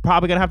 You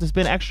probably gonna have to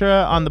spend extra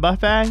on the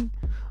buffet.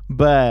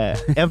 But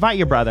invite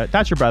your brother.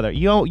 That's your brother.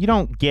 You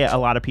don't get a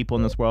lot of people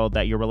in this world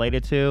that you're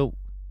related to.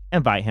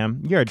 Invite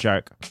him. You're a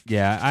jerk.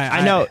 Yeah,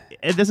 I know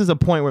this is a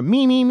point where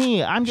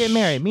me. I'm getting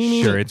married.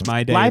 Me. Sure, it's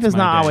my day. Life is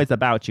not day. always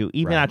about you,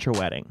 even Right. at your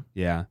wedding.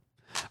 Yeah,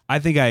 I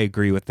think I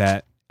agree with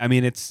that. I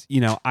mean, it's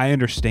I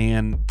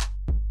understand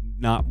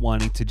not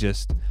wanting to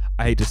just.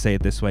 I hate to say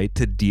it this way,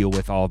 to deal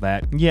with all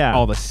that. Yeah.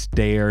 All the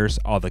stares,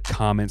 all the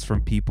comments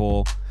from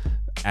people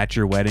at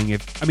your wedding.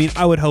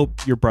 I would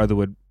hope your brother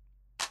would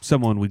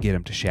someone would get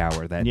him to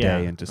shower that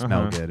day and to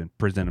smell good and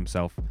present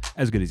himself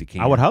as good as he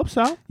can. I would hope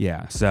so.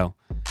 Yeah. So,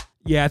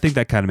 yeah, I think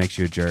that kind of makes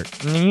you a jerk.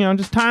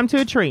 Just tie him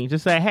to a tree.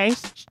 Just say, hey,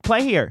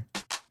 play here.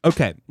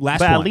 Okay, last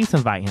but one. At least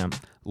invite him.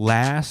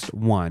 Last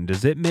one.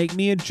 Does it make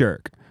me a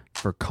jerk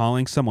for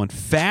calling someone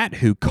fat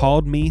who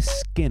called me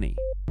skinny?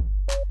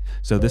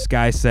 So this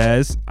guy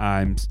says,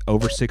 I'm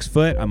over 6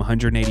 foot, I'm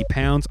 180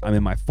 pounds, I'm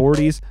in my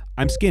 40s,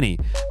 I'm skinny.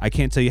 I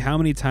can't tell you how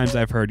many times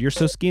I've heard, you're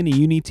so skinny,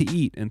 you need to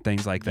eat, and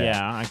things like that.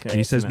 Yeah, I could. And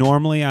he says,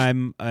 normally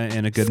I'm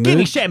in a good mood.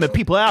 Skinny shaming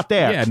people out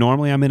there. Yeah,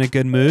 normally I'm in a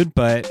good mood,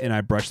 and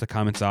I brush the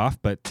comments off,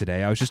 but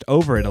today I was just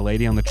over it. A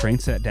lady on the train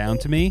sat down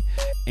to me,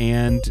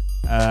 and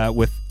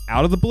with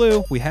out of the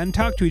blue, we hadn't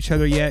talked to each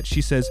other yet,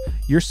 she says,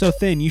 you're so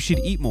thin, you should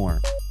eat more.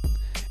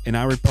 And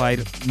I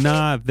replied,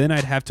 nah, then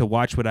I'd have to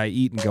watch what I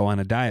eat and go on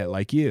a diet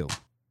like you.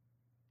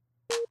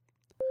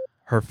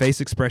 Her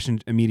face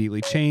expression immediately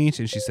changed,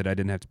 and she said I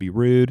didn't have to be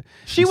rude.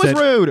 She was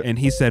rude. And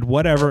he said,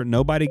 whatever,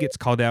 nobody gets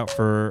called out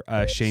for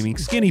shaming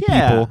skinny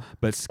people,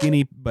 but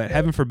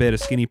heaven forbid a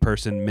skinny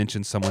person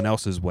mentions someone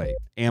else's weight.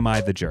 Am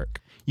I the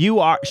jerk? You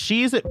are.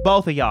 She's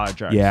both of y'all are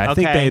jerks. Yeah, I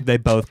think they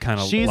both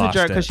kind of. She's a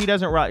jerk because she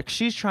doesn't.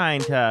 She's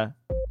trying to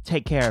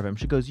take care of him.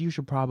 She goes, you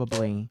should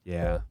probably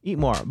eat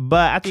more.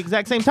 But at the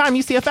exact same time,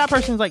 you see a fat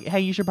person's like, hey,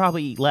 you should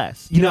probably eat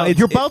less.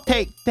 You're both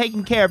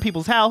taking care of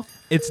people's health.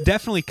 It's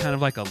definitely kind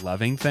of like a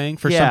loving thing.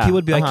 For some people,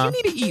 it'd be like, you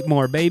need to eat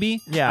more,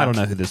 baby. Yeah. I don't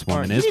know who this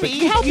woman is, but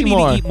you need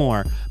to eat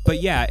more. But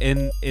yeah,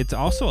 and it's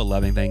also a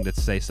loving thing to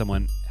say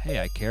someone,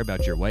 hey, I care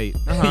about your weight.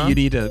 You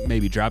need to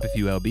maybe drop a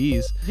few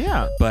lbs.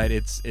 Yeah. But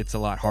it's a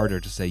lot harder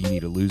to say you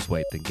need to lose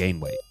weight than gain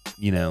weight,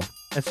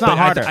 It's not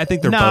harder. I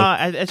think they're both.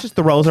 No, it's just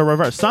the roles are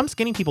reversed. Some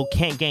skinny people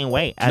can't gain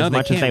weight as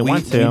much as they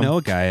want to. We know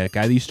a guy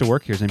that used to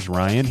work here. His name's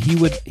Ryan. He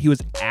was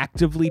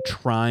actively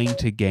trying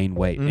to gain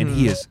weight, and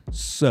he is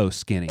so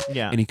skinny.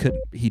 Yeah, and he could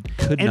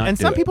not. And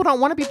some people don't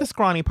want to be the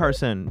scrawny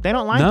person. They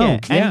don't like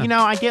it. And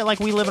I get like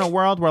we live in a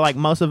world where like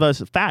most of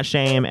us fat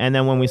shame, and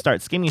then when we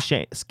start skinny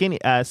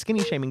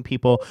shaming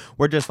people,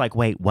 we're just like,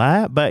 wait,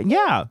 what? But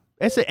yeah.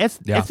 It's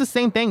the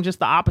same thing, just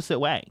the opposite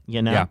way.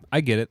 Yeah,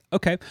 I get it.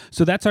 Okay,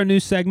 so that's our new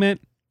segment.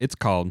 It's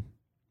called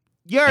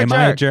Am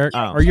I a Jerk?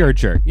 Or You're a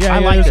Jerk. Yeah, I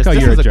like this.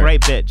 This is a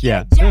great bitch.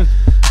 Yeah.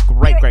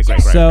 Great.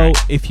 So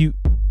if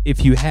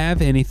you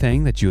have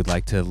anything that you would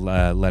like to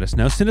let us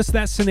know, send us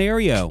that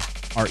scenario.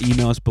 Our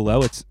email is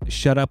below. It's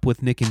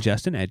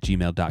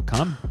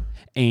shutupwithnickandjustin@gmail.com.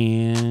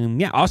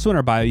 And also in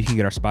our bio, you can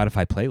get our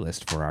Spotify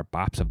playlist for our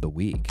bops of the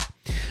week.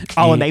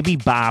 And they be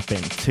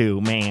bopping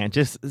too, man.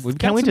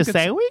 Can we just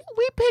say we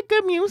pick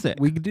good music?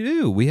 We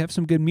do. We have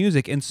some good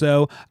music. And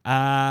so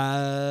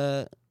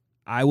I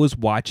was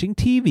watching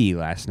TV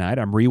last night.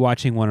 I'm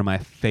rewatching one of my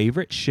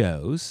favorite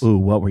shows. Ooh,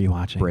 what were you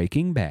watching?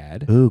 Breaking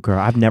Bad. Ooh, girl,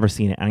 I've never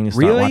seen it. I need to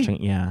start watching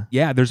it. Yeah.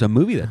 Yeah, there's a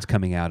movie that's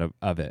coming out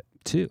of it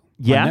too.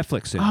 Yeah. On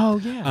Netflix soon. Oh,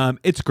 yeah.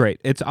 It's great.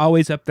 It's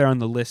always up there on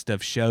the list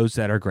of shows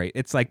that are great.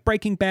 It's like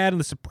Breaking Bad and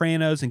The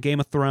Sopranos and Game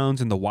of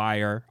Thrones and The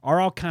Wire are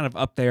all kind of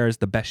up there as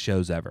the best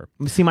shows ever.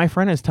 See, my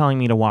friend is telling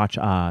me to watch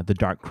The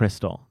Dark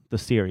Crystal, the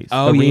series.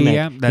 Oh, the remake.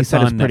 yeah. He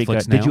said it's pretty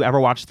Netflix good. now. Did you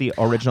ever watch the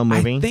original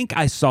movie? I think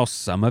I saw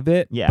some of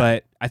it,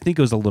 but I think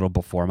it was a little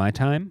before my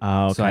time.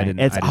 Oh, okay. So I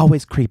didn't. It's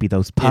always creepy,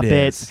 those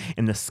puppets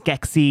and the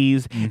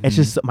Skeksis. Mm-hmm. It's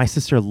just, my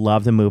sister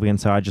loved the movie,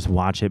 and so I just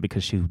watch it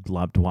because she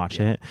loved to watch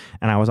it.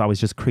 And I was always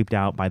just creeped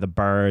out by the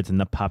birds and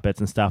the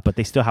puppets and stuff, but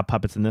they still have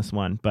puppets in this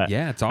one. But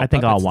yeah, it's all I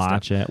think I'll puppets and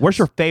watch stuff. it. Where's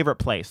your favorite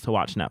place to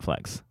watch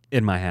Netflix?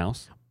 In my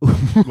house.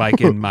 Like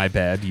in my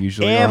bed,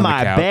 usually. or In on the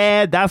my couch.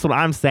 bed, that's what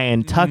I'm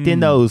saying. Tucked in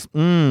those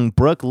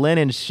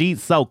Brooklinen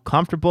sheets, so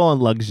comfortable and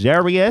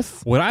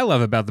luxurious. What I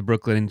love about the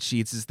Brooklyn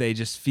sheets is they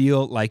just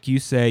feel, like you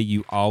say,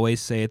 you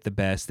always say it the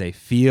best, they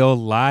feel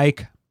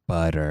like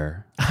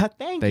butter.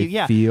 Thank They you.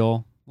 Yeah.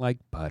 feel like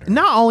butter.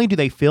 Not only do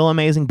they feel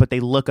amazing, but they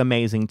look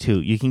amazing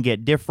too. You can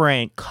get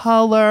different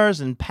colors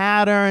and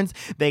patterns.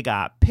 They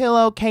got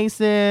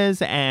pillowcases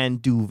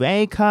and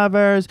duvet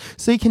covers,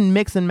 so you can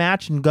mix and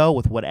match and go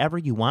with whatever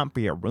you want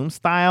for your room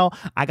style.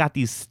 I got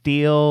these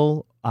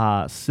steel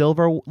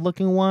silver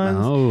looking ones.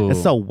 Oh.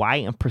 It's so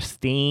white and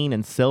pristine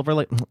and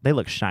silver. They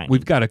look shiny.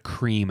 We've got a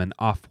cream and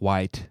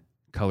off-white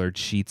colored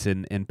sheets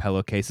and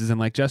pillowcases, and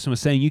like Justin was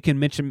saying, you can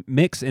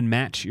mix and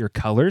match your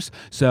colors.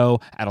 So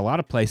at a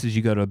lot of places,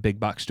 you go to a big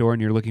box store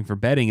and you're looking for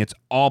bedding, it's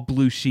all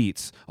blue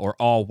sheets or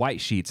all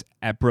white sheets.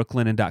 At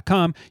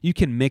brooklinen.com, you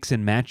can mix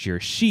and match your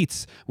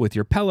sheets with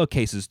your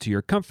pillowcases to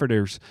your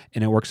comforters,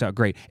 and it works out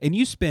great. And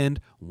you spend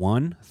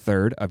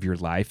 1/3 of your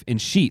life in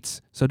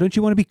sheets. So don't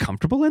you want to be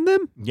comfortable in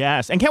them?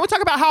 Yes. And can we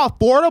talk about how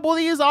affordable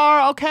these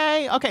are?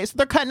 Okay, so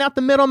they're cutting out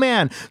the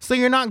middleman. So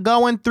you're not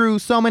going through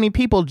so many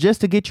people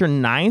just to get your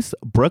nice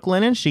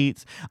Brooklinen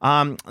sheets.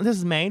 This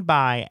is made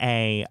by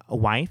a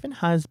wife and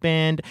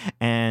husband,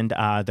 and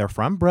they're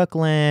from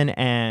Brooklyn,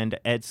 and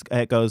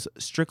it goes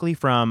strictly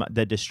from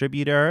the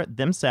distributor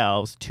themselves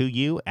to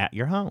you at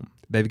your home.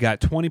 They've got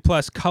 20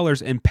 plus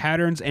colors and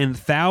patterns and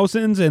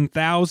thousands and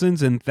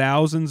thousands and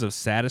thousands of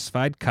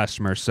satisfied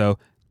customers. So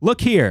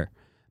look here.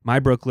 My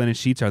Brooklinen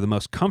sheets are the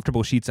most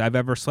comfortable sheets I've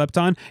ever slept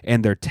on,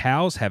 and their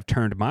towels have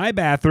turned my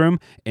bathroom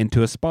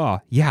into a spa.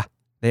 Yeah,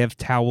 they have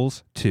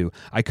towels too.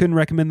 I couldn't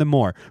recommend them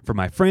more. For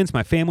my friends,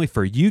 my family,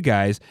 for you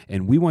guys,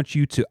 and we want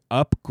you to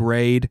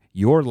upgrade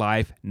your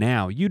life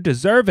now. You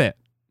deserve it.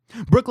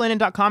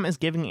 Brooklinen.com is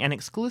giving an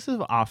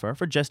exclusive offer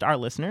for just our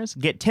listeners.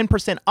 Get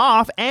 10%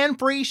 off and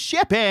free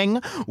shipping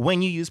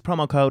when you use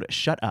promo code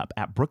SHUTUP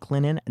at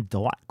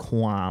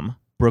brooklinen.com.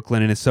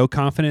 Brooklinen is so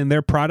confident in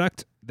their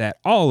product that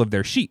all of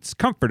their sheets,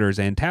 comforters,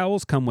 and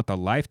towels come with a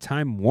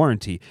lifetime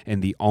warranty.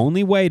 And the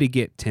only way to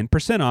get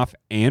 10% off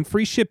and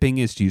free shipping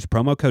is to use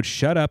promo code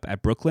SHUTUP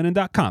at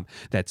brooklinen.com.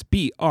 That's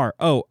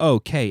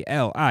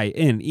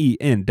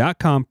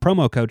BROOKLINEN.com,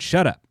 promo code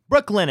SHUTUP.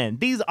 Brooklinen,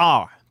 these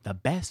are the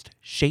best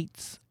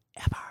sheets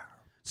ever.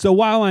 So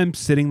while I'm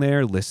sitting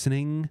there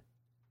listening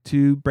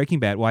to Breaking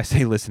Bad, well, I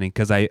say listening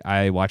because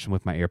I watch them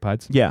with my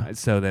AirPods. Yeah.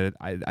 So that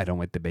I don't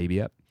wake the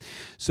baby up.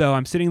 So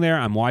I'm sitting there,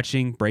 I'm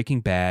watching Breaking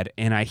Bad,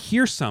 and I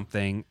hear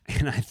something,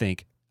 and I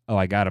think, oh,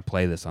 I got to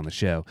play this on the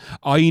show.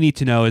 All you need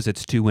to know is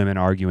it's two women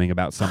arguing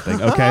about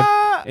something, okay?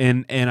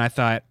 And I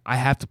thought, I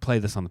have to play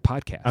this on the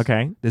podcast.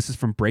 Okay. This is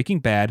from Breaking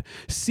Bad,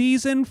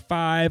 season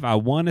 5, I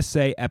want to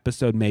say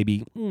episode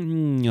maybe 3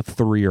 or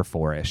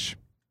 4-ish.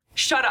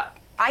 Shut up.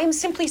 I am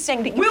simply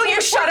saying that you Will can't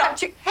you shut up?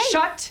 Hey.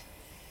 Shut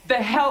the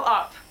hell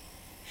up.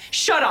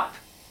 Shut up.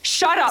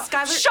 Shut up.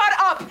 Skylar, shut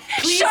up.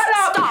 please Shut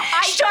up. stop.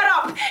 Shut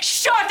up.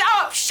 Shut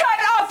up. Shut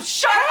up.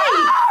 Shut up.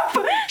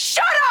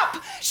 Shut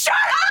up. Shut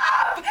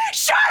up.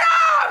 Shut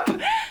up.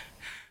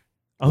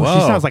 Oh, Whoa.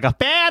 she sounds like a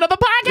fan of the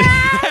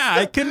podcast. Yeah,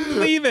 I couldn't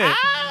believe it.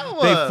 Ow.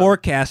 They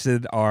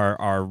forecasted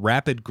our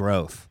rapid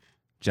growth,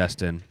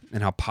 Justin,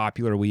 and how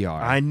popular we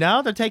are. I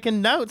know, they're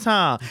taking notes,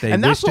 huh? They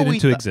and wished it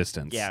into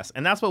existence. Yes,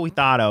 and that's what we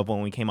thought of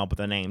when we came up with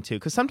the name too.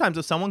 Because sometimes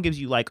if someone gives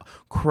you like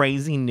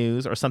crazy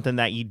news or something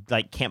that you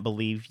like can't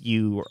believe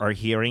you are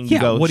hearing, you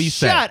go, what do you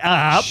say? Shut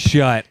up.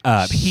 Shut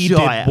up. He Shut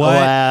did what?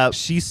 up.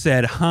 She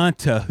said, huh,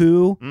 to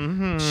who?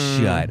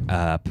 Mm-hmm. Shut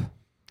up.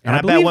 And I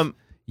bet believe when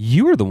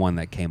you were the one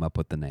that came up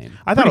with the name.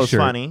 I thought Pretty it was sure-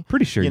 funny.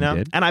 Pretty sure you know?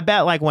 did. And I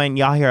bet like when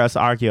y'all hear us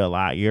argue a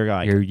lot, you're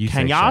like, You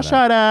can say y'all shut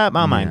shut up?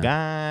 Oh my Yeah.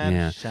 God.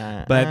 Yeah.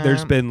 Shut But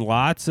there's up. been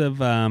lots of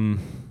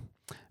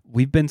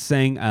we've been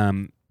saying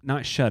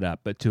not shut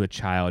up, but to a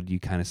child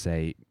you kind of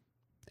say,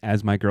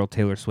 as my girl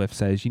Taylor Swift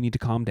says, you need to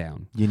calm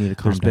down. You need to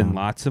calm There's down. been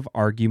lots of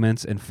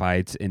arguments and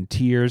fights and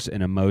tears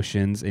and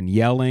emotions and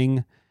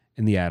yelling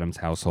in the Addams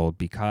household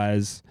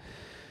because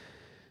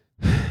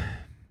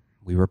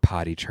we were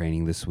potty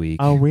training this week.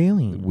 Oh,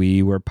 really?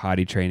 We were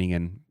potty training,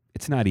 and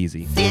it's not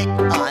easy. Sit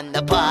on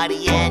the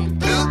potty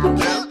and poop,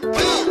 poop,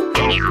 poop.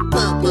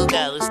 Poo poo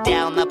goes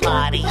down the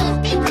potty.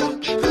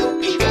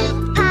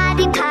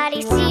 Potty,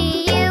 potty,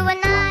 see you when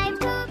I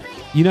poop.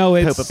 You know,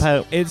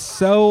 Poop. it's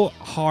so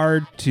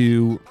hard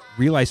to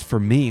realize for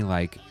me,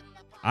 like,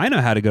 I know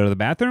how to go to the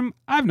bathroom.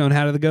 I've known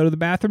how to go to the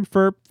bathroom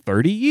for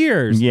 30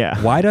 years.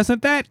 Yeah. Why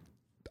doesn't that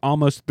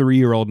almost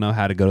 3-year-old know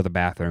how to go to the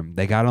bathroom?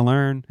 They got to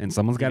learn, and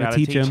someone's got to Gotta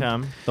teach them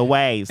them the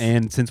ways.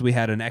 And since we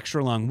had an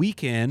extra long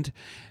weekend,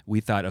 we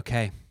thought,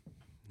 okay,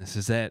 this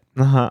is it.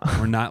 Uh-huh.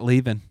 We're not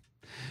leaving.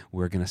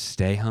 We're going to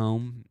stay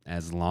home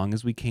as long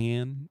as we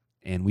can.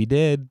 And we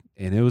did.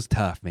 And it was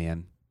tough,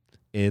 man.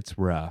 It's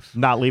rough.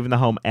 Not leaving the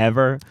home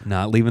ever.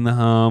 Not leaving the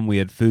home. We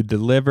had food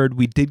delivered.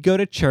 We did go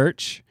to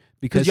church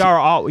because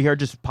you're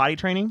just potty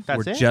training.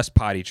 That's we're it. just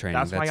potty training.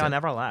 That's why y'all it.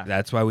 never left.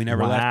 That's why we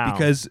never Wow. left,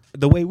 because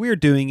the way we're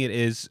doing it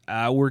is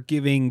we're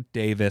giving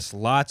Davis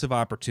lots of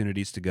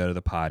opportunities to go to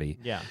the potty.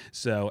 Yeah.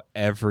 So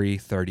every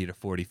 30 to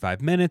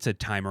 45 minutes, a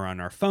timer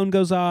on our phone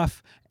goes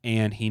off,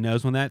 and he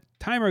knows when that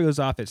timer goes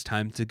off, it's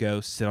time to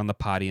go sit on the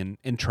potty and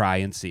try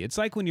and see. It's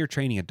like when you're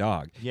training a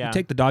dog. Yeah. You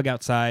take the dog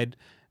outside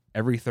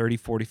every 30,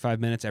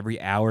 45 minutes,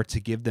 every hour to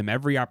give them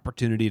every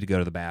opportunity to go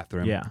to the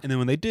bathroom. Yeah. And then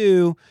when they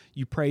do,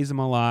 you praise them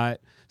a lot.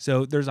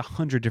 So there's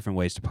 100 different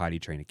ways to potty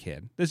train a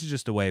kid. This is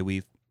just a way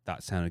we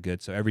thought sounded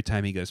good. So every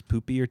time he goes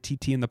poopy or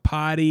TT in the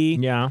potty,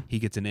 Yeah. he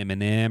gets an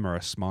M&M or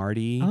a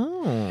Smartie.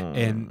 Oh.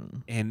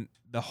 And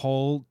the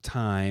whole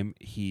time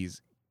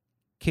he's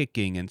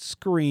kicking and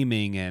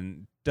screaming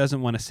and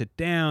doesn't want to sit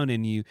down,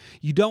 and you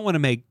don't want to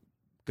make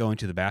going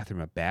to the bathroom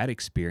a bad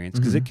experience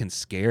because it can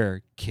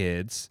scare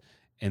kids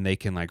and they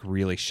can like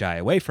really shy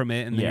away from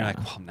it, and then you're like,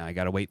 well, now I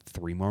got to wait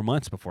 3 more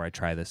months before I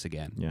try this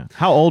again. Yeah.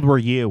 How old were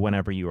you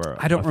whenever you were?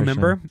 I don't officially-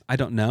 remember. I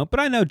don't know, but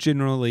I know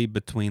generally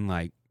between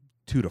like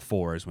 2 to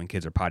 4 is when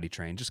kids are potty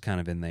trained, just kind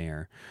of in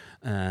there.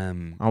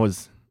 I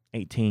was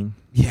 18.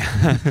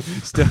 Yeah.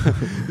 Still,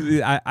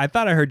 I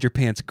thought I heard your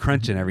pants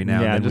crunching every now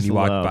and then when just you a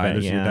walked little by bit,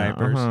 us in your yeah.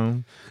 diapers. Uh-huh.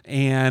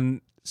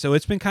 And so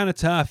it's been kind of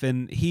tough.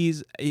 And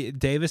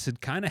Davis had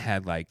kind of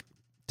had like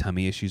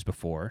tummy issues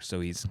before, so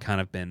he's kind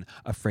of been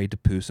afraid to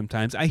poo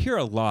sometimes. I hear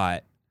a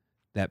lot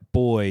that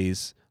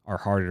boys are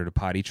harder to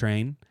potty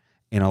train,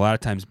 and a lot of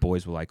times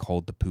boys will like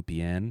hold the poopy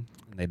in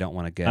and they don't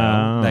want to go.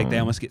 Like they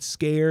almost get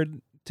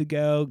scared to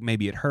go.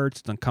 Maybe it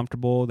hurts, it's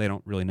uncomfortable, they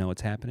don't really know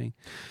what's happening.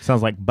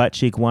 Sounds like butt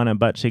cheek 1 and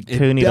butt cheek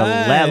 2 need to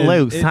let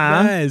loose, it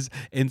huh? does.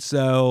 And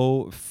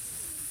so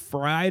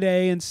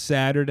Friday and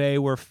Saturday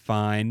were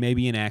fine.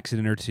 Maybe an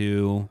accident or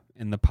two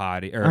in the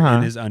potty or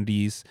in his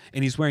undies,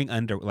 and he's wearing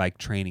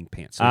training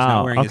pants. So he's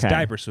not wearing his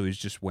diaper, so he's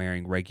just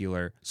wearing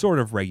regular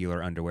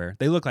underwear.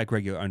 They look like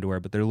regular underwear,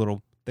 but they're a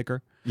little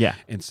thicker. Yeah.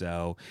 And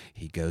so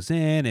he goes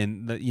in,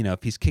 and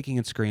if he's kicking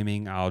and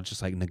screaming, I'll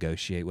just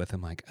negotiate with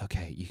him,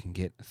 okay, you can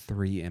get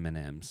 3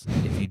 M&Ms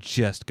if you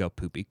just go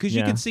poopy, because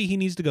you can see he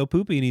needs to go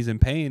poopy, and he's in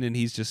pain, and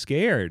he's just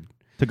scared.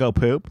 To go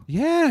poop?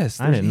 Yes.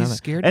 I didn't know that.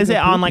 Scared is to it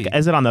go on poopy.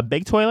 is it on the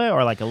big toilet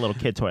or a little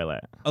kid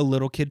toilet? A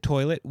little kid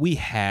toilet. We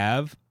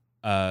have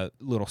a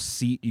little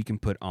seat you can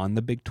put on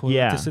the big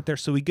toilet to sit there.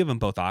 So we give them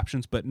both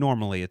options, but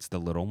normally it's the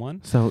little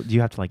one. So do you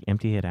have to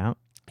empty it out?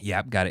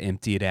 Yep, got to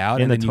empty it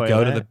out. In and the then you go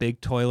to toilet? the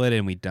big toilet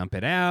and we dump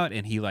it out,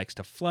 and he likes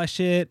to flush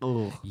it.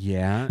 Ugh.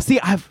 Yeah. See,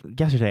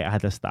 yesterday I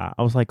had this thought.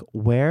 I was like,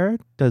 where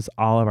does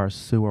all of our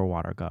sewer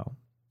water go?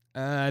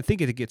 I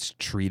think it gets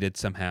treated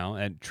somehow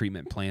at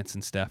treatment plants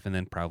and stuff, and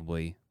then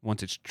probably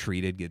once it's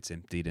treated, gets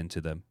emptied into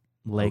the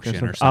Lake ocean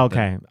or something? something.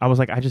 Okay. I was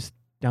like, I just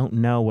don't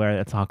know where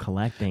it's all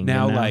collecting.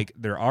 Now,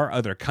 there are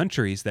other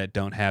countries that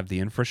don't have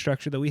the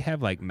infrastructure that we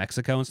have, like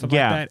Mexico and stuff like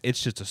that.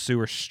 It's just a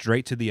sewer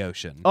straight to the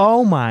ocean.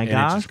 Oh my and it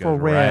gosh, just for goes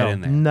real? right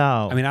in there.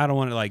 No. I mean, I don't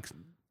want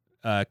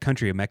to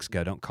country of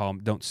Mexico.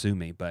 Don't sue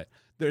me. But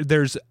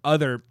there's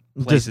other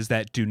places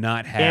that do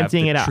not have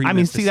emptying it out. I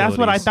mean, see, that's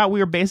what I thought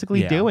we were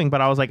basically doing. But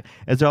I was like,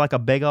 is there a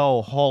big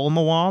old hole in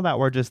the wall that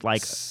we're just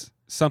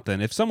something?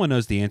 If someone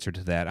knows the answer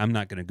to that, I'm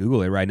not going to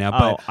Google it right now.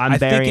 But I'm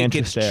very think it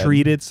interested. gets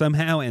treated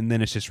somehow, and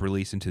then it's just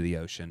released into the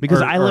ocean.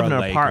 Because or, I live in a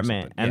an lake or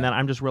apartment, something. and then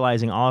I'm just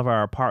realizing all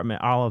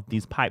of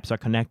these pipes are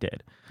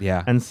connected.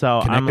 Yeah. And so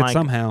Connected I'm like,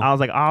 somehow. I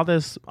was like, all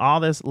this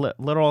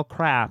little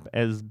crap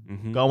is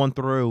going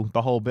through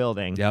the whole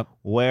building. Yep.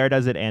 Where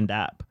does it end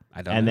up?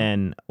 I don't and know.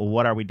 then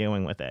what are we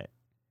doing with it?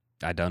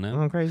 I don't know.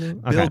 Am I crazy?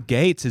 Bill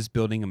Gates is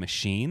building a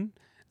machine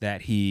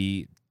that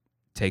he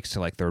takes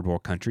to third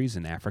world countries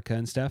in Africa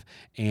and stuff,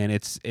 and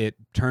it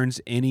turns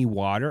any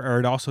water, or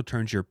it also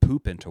turns your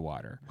poop into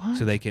water. What?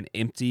 So they can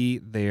empty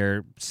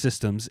their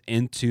systems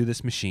into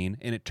this machine,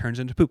 and it turns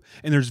into poop.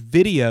 And there's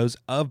videos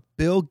of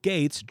Bill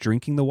Gates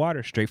drinking the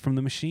water straight from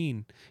the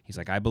machine. He's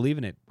like, I believe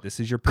in it. This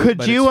is your poop. Could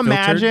but you it's filtered.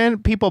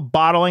 imagine people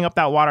bottling up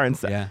that water and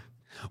stuff? Yeah.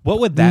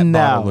 What would that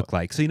bottle look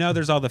like? So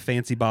there's all the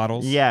fancy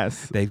bottles.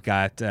 Yes. They've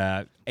got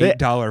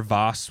 $8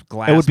 Voss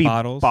glass It would be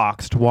bottles.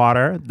 boxed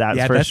water.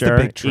 That's for that's sure.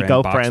 the big trend,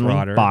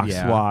 Eco-friendly boxed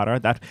water. water.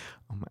 That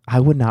I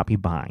would not be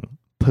buying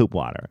poop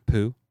water.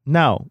 Poo.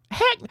 No.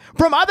 Heck,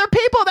 from other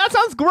people. That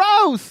sounds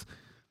gross.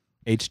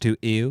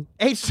 H2U.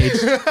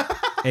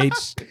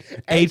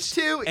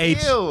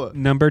 H2U.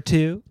 Number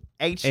 2.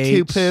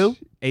 H2 poo.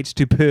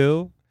 H2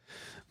 poo.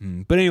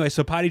 But anyway,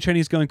 so potty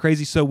training is going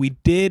crazy. So we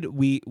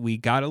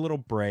got a little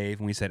brave,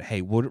 and we said,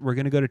 hey, we're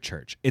going to go to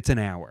church. It's an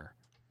hour.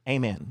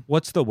 Amen.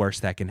 What's the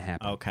worst that can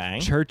happen? Okay.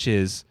 Church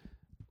is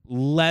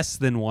less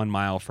than 1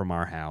 mile from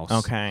our house.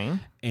 Okay.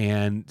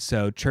 And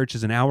so church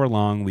is an hour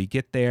long. We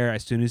get there.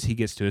 As soon as he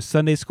gets to his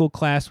Sunday school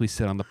class, we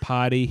sit on the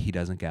potty. He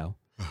doesn't go.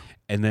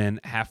 And then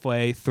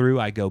halfway through,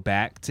 I go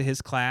back to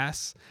his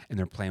class, and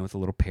they're playing with a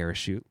little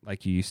parachute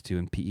like you used to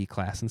in PE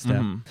class and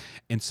stuff.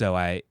 And so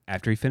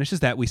after he finishes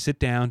that, we sit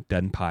down,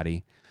 done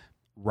potty.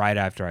 Right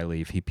after I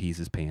leave, he pees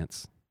his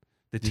pants.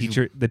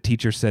 The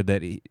teacher said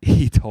that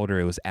he told her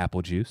it was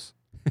apple juice.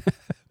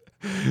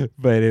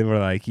 But we're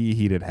like, he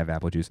didn't have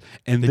apple juice.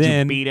 And Did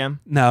then you beat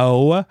him?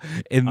 No.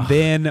 And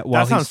then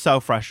while that sounds so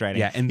frustrating.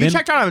 Yeah, and you then,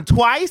 checked on him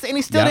twice and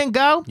he still didn't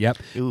go? Yep.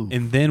 Ooh.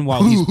 And then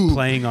while he's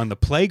playing on the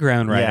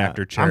playground right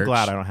after church, I'm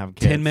glad I don't have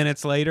kids. 10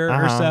 minutes later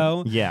or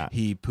so,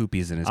 he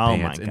poopies in his Oh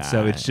pants. my And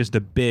so it's God. just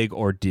a big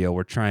ordeal.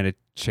 We're trying to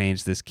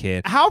change this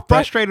kid. How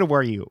frustrated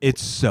were you?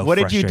 It's so What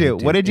did you do?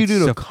 frustrating, What dude. did you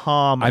It's do to so-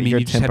 calm I mean, your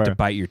you just have to temper?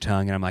 bite your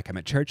tongue. And I'm like, I'm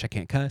at church. I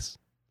can't cuss.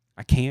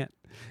 I can't.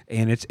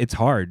 And it's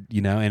hard,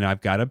 and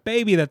I've got a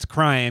baby that's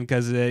crying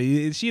because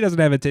she doesn't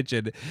have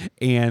attention.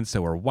 And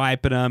so we're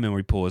wiping him, and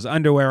we pull his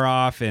underwear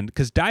off. And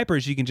because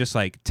diapers, you can just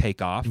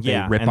take off.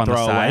 Yeah, they rip and on the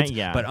throw away, sides.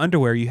 yeah. But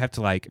underwear, you have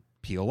to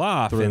peel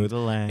off. Through and, the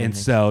legs. And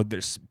so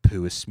there's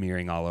poo is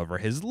smearing all over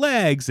his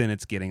legs, and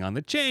it's getting on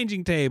the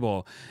changing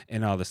table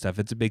and all this stuff.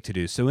 It's a big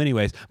to-do. So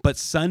anyways, but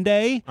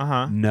Sunday,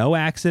 no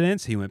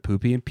accidents. He went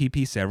poopy and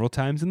pee-pee several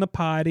times in the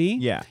potty.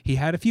 Yeah. He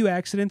had a few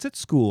accidents at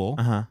school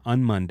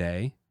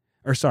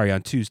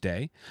on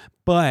Tuesday.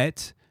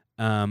 But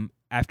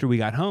after we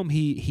got home,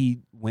 he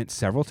went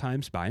several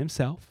times by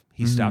himself.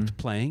 He stopped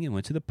playing and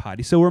went to the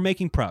potty. So we're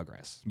making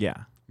progress. Yeah.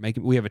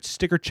 We have a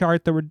sticker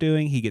chart that we're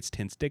doing. He gets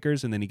 10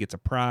 stickers, and then he gets a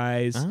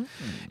prize. Oh.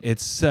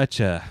 It's such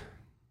a...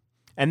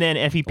 And then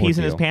if he pees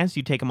in his ordeal. pants,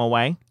 you take him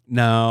away?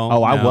 No.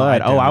 Oh, I no, would. I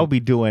don't. would be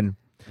doing...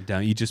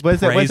 Don't. You just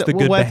What's praise the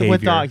good behavior.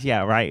 With dogs,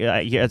 yeah,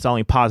 right. It's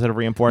only positive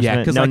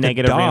reinforcement, because no like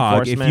negative a dog,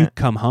 reinforcement. if you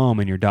come home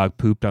and your dog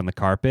pooped on the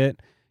carpet,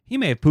 he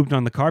may have pooped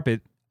on the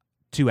carpet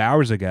 2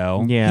 hours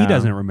ago. Yeah. He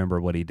doesn't remember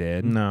what he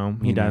did. No,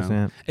 he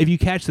doesn't. If you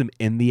catch them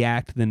in the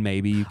act, then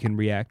maybe you can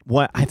react.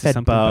 What I to fed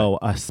something, Bo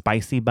a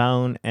spicy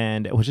bone,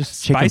 and it was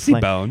just chicken Spicy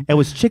bone? It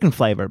was chicken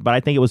flavored, but I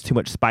think it was too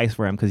much spice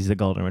for him because he's a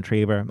golden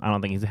retriever. I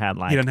don't think he's had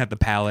He doesn't have the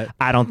palate.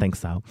 I don't think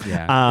so.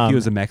 Yeah. If he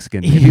was a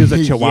Mexican, if he was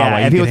a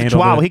Chihuahua, if he was a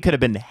Chihuahua, he he could have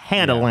been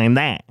handling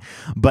that.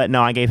 But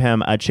no, I gave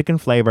him a chicken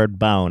flavored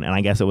bone, and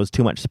I guess it was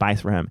too much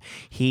spice for him.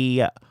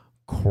 He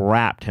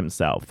crapped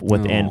himself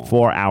within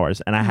 4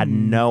 hours, and I had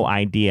no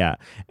idea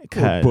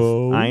because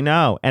I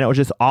know, and it was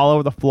just all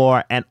over the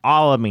floor, and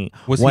all of me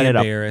was he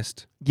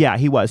embarrassed? Yeah,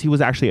 he was. He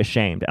was actually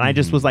ashamed, and I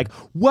just was like,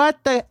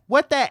 "What the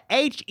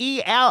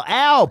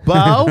HELL,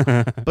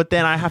 Bo?" But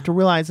then I have to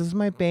realize this is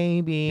my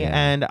baby,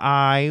 and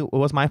it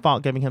was my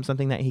fault giving him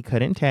something that he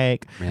couldn't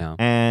take,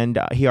 and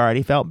he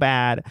already felt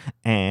bad,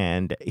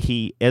 and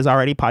he is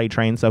already potty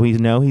trained, so he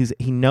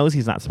knows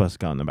he's not supposed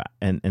to go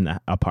in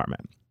the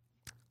apartment.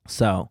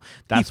 So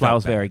that's why I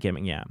was very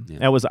giving. Yeah.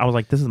 I was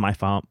like, this is my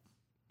fault.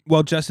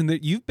 Well, Justin,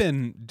 you've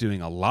been doing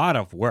a lot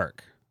of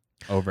work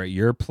over at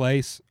your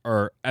place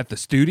or at the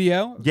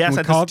studio. Yes,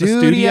 at the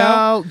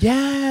studio.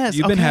 Yes.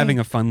 You've been having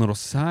a fun little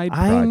side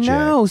project. I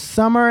know.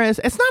 Summer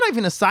it's not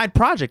even a side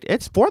project.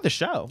 It's for the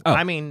show. Oh.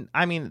 I mean,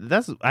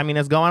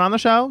 it's going on the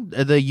show.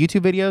 The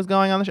YouTube video is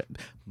going on the show.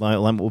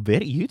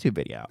 YouTube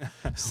video.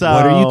 So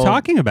what are you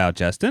talking about,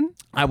 Justin?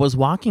 I was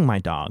walking my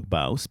dog,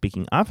 Bo.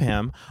 Speaking of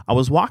him, I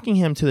was walking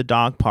him to the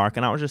dog park,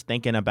 and I was just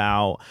thinking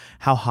about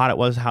how hot it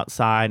was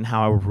outside and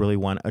how I would really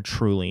want a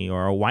Truly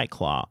or a White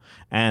Claw.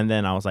 And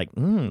then I was like,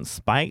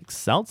 spiked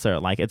seltzer.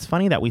 Like, it's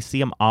funny that we see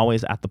them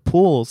always at the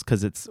pools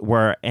because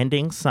we're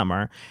ending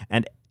summer,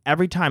 and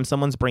every time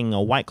someone's bringing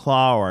a White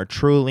Claw or a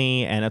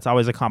Truly, and it's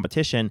always a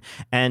competition.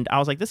 And I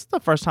was like, this is the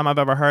first time I've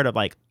ever heard of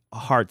like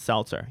hard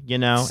seltzer, you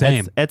know?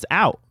 Same. It's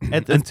out.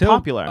 It's Until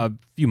popular. A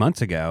few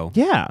months ago.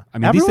 Yeah. I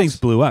mean, these things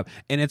blew up.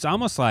 And it's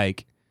almost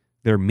like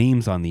they're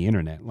memes on the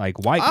internet. Like,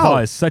 White Claw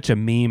is such a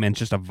meme and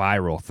just a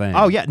viral thing.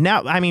 Oh, yeah.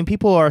 Now, I mean,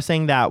 people are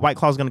saying that White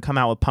Claw is going to come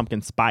out with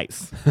pumpkin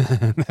spice.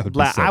 That would be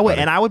so funny.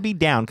 I would be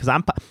down because I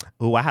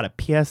had a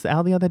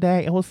PSL the other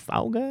day. It was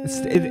so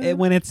good.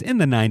 When it's in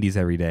the 90s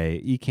every day,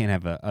 you can't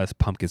have a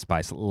pumpkin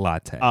spice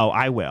latte. Oh,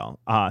 I will.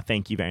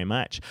 Thank you very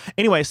much.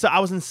 Anyway, so I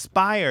was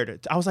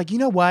inspired. I was like, you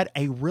know what?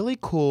 A really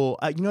cool,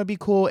 it'd be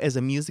cool is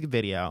a music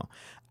video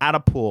at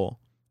a pool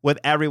with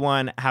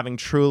everyone having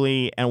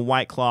Truly and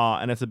White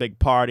Claw, and it's a big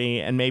party,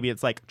 and maybe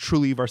it's like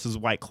Truly versus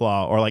White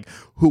Claw, or like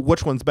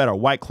which one's better,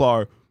 White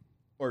Claw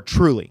or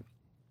Truly.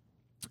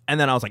 And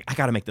then I was like, I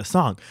got to make this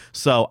song.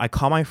 So I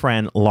call my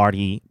friend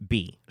Lardy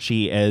B.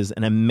 She is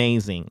an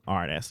amazing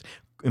artist,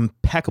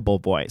 impeccable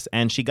voice,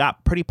 and she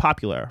got pretty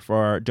popular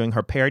for doing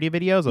her parody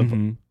videos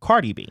of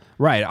Cardi B.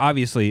 Right,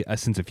 obviously a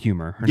sense of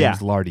humor. Her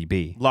name's Lardy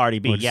B. Lardy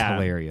B, which is yeah,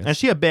 hilarious. And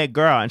she a big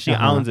girl, and she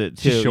owns it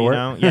too. She's short. You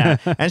know? Yeah,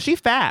 and she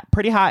fat,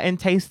 pretty hot and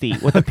tasty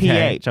with a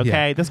pH.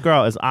 Okay, this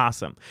girl is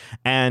awesome.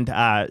 And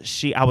I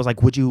was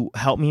like, would you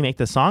help me make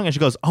this song? And she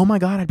goes, oh my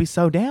God, I'd be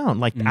so down.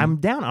 Like I'm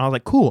down. And I was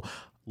like, cool.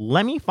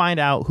 Let me find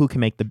out who can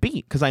make the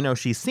beat, because I know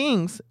she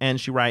sings and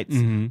she writes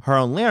her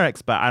own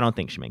lyrics, but I don't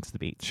think she makes the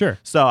beat. Sure.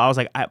 So I was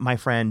like, my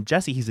friend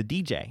Jesse, he's a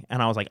DJ,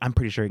 and I was like, I'm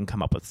pretty sure he can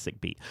come up with a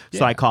sick beat. Yeah.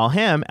 So I call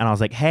him and I was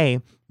like,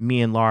 hey,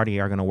 me and Lardy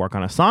are going to work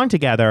on a song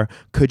together.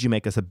 Could you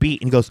make us a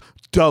beat? And he goes,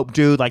 dope,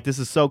 dude. Like, this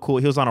is so cool.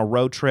 He was on a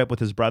road trip with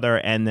his brother,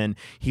 and then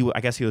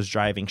I guess he was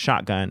riding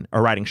shotgun.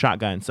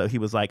 So he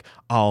was like,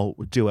 I'll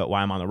do it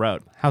while I'm on the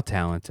road. How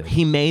talented.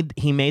 He made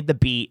the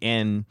beat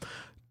in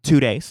 2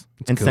 days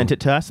and sent it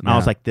to us. And I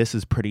was like, this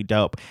is pretty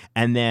dope.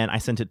 And then I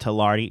sent it to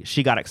Lardy.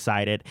 She got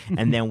excited.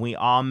 And then we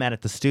all met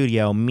at the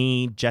studio,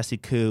 me, Jesse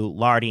Koo,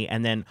 Lardy.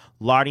 And then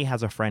Lardy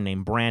has a friend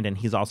named Brandon.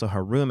 He's also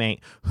her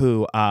roommate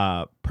who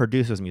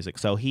produces music.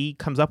 So he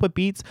comes up with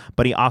beats,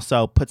 but he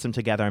also puts them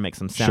together and makes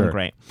them sound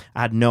great.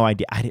 I had no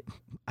idea.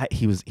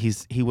 He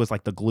was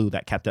like the glue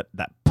that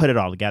put it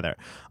all together.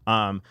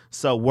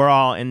 So we're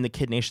all in the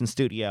Kid Nation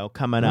studio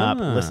coming up,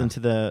 listen to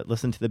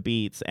the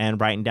beats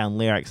and writing down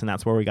lyrics, and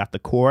that's where we got the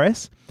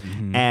chorus.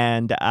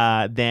 And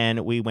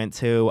then we went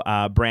to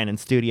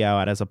Brandon's studio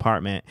at his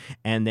apartment,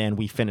 and then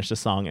we finished the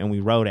song and we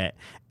wrote it.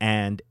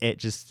 And it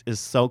just is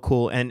so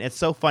cool, and it's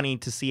so funny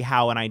to see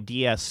how an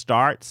idea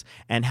starts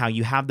and how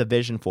you have the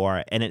vision for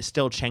it, and it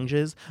still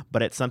changes,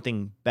 but it's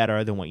something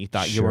better than what you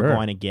thought you were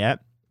going to get.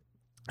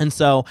 And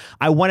so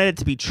I wanted it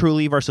to be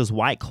Truly versus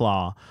White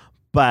Claw,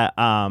 but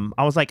I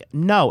was like,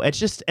 no,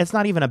 it's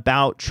not even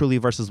about Truly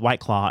versus White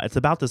Claw. It's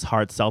about this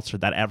hard seltzer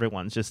that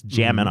everyone's just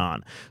jamming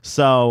on.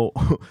 So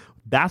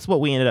that's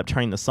what we ended up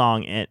turning the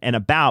song and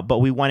about, but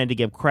we wanted to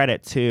give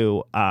credit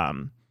to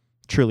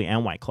Truly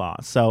and White Claw.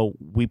 So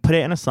we put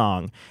it in a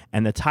song,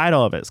 and the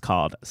title of it is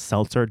called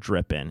Seltzer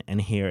Drippin', and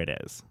here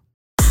it is.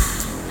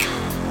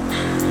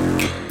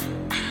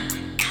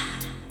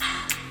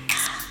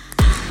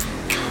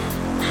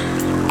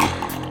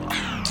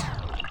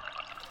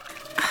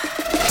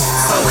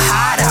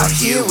 Out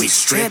here we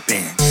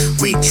stripping,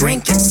 we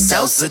drinking,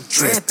 seltzer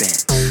dripping.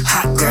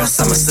 Hot girl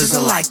summer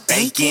sizzle like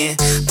bacon,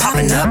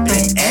 popping up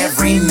in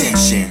every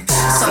mention.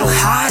 So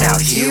hot out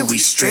here we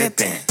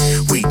stripping,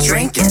 We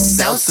drinking,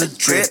 seltzer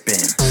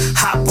dripping.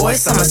 Hot boy,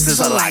 summer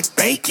sizzle like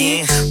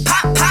bacon.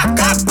 Pop, pop,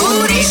 got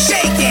booty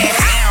shaking.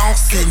 Ow.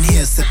 Sitting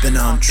here sipping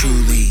on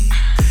Truly.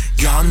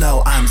 Y'all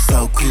know I'm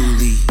so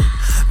coolie.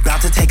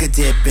 About to take a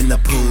dip in the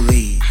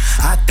poolie.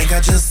 I think I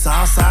just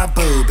saw some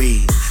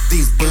booby.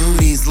 These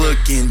booties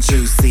looking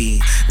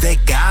juicy. They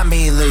got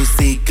me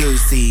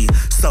loosey-goosey.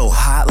 So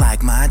hot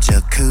like my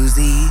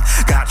jacuzzi.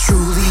 Got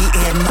Truly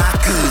in my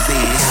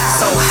koozie.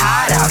 So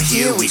hot out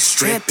here we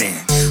stripping.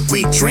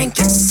 We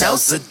drinking,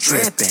 seltzer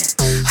dripping.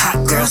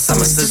 Hot girl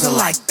summer sizzle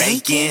like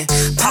bacon.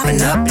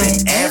 Popping up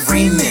in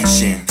every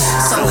mention.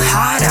 So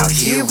hot out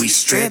here we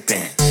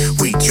stripping.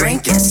 We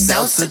drinking,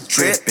 seltzer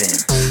dripping.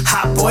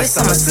 Hot boy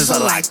summer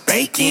sizzle like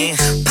bacon.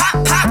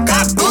 Pop, pop,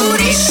 got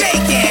booty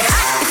shaking.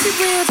 If you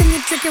real, then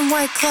you're drinking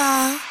White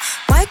Claw.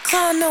 White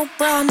Claw, no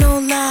bra, no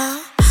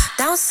lie.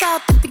 Down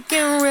south, it be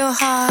getting real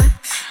hard.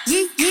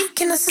 Yeet, yeet,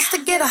 can a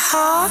sister get a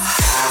hard?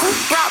 Who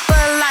brought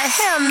Bud Light?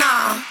 Hell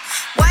nah.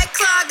 White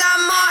Claw got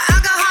more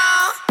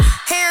alcohol.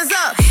 Hands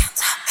up,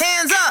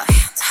 hands up,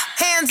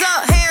 hands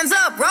up, hands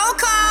up. Roll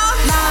call.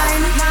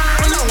 Line,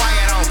 I don't know why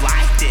I don't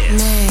like this.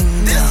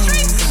 This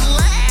drink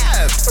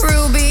slaps.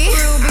 Ruby,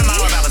 I'm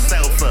all about a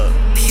seltzer.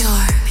 pure,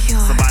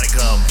 pure. Somebody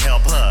come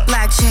help her.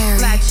 Black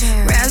cherry,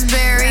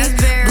 raspberry,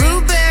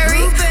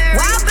 blueberry,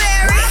 wild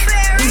berry.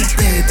 We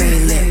berry,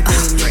 berry lit.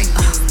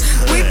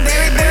 We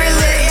berry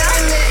lit.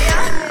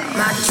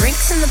 My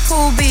drinks in the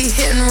pool be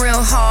hitting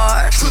real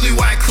hard. Truly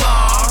White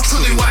Claw,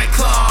 Truly White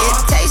Claw.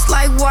 It tastes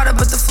like water,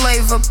 but the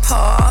flavor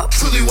pop.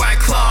 Truly White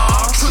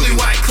Claw, Truly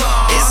White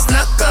Claw. It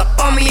snuck up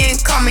on me and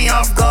caught me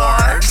off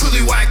guard.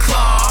 Truly White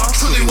Claw,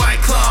 Truly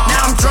White Claw.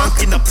 Now I'm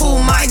drunk in the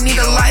pool, might need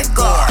a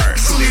lifeguard.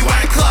 Truly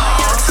White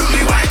Claw,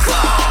 Truly White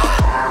Claw.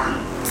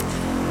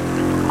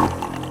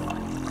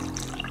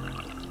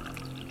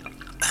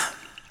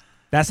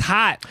 That's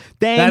hot.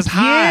 Thank That's you.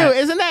 hot.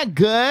 Isn't that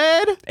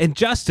good? And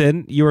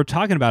Justin, you were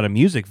talking about a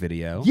music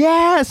video.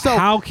 Yeah. So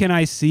how can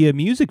I see a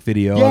music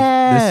video of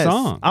yes. this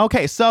song?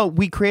 Okay, so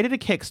we created a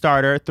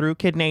Kickstarter through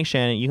Kid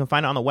Nation. You can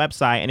find it on the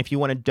website. And if you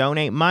want to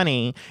donate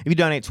money, if you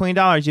donate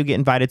 $20, you get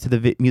invited to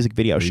the music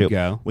video There you shoot.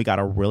 go. We got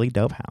a really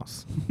dope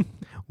house.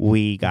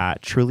 We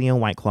got Truly and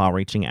White Claw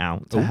reaching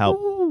out to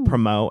help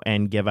promote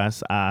and give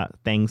us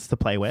things to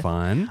play with.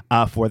 Fun.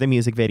 For the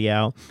music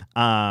video.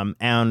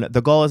 And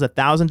the goal is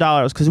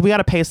 $1,000 because we got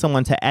to pay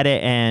someone to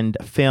edit and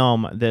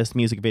film this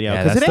music video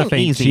Yeah, because that it ain't stuff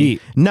ain't easy.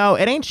 cheap. No,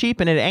 it ain't cheap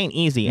and it ain't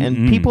easy.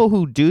 And people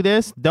who do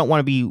this don't want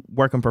to be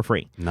working for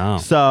free. No.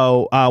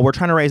 So we're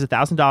trying to raise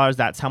 $1,000.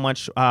 That's how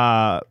much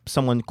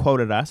someone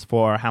quoted us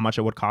for how much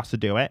it would cost to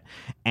do it.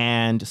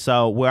 And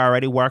so we're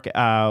already working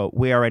on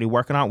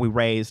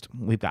it.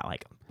 We've got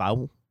like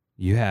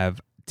You have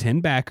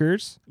 10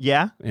 backers.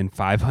 Yeah. And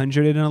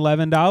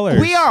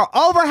 $511. We are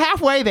over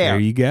halfway there. There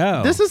you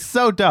go. This is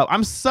so dope.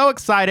 I'm so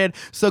excited.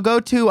 So go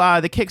to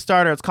the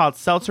Kickstarter. It's called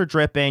Seltzer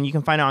Drippin'. You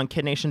can find it on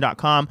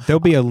kidnation.com. There'll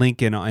be a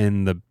link in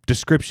the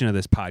description of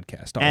this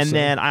podcast also. And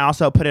then I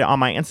also put it on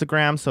my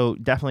Instagram, so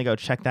definitely go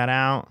check that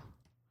out.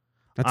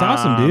 That's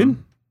awesome,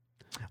 dude.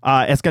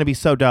 It's going to be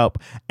so dope.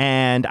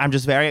 And I'm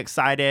just very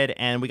excited.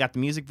 And we got the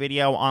music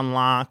video on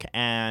lock.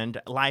 And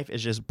life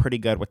is just pretty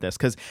good with this.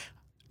 Because,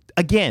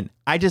 again,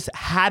 I just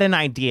had an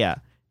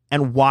idea.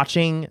 And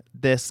watching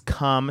this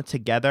come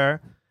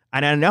together.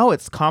 And I know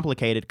it's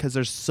complicated because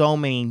there's so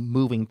many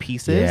moving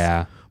pieces.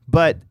 Yeah.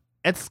 But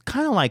it's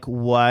kind of like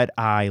what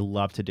I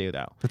love to do,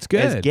 though. That's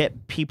good. Is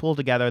get people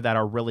together that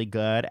are really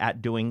good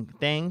at doing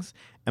things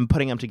and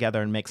putting them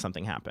together and make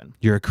something happen.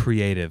 You're a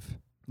creative.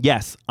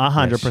 Yes,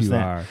 100%. Yes, you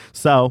are.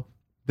 So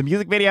the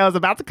music video is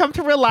about to come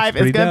to real life.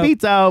 It's going to be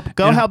dope.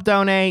 Go And help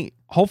donate.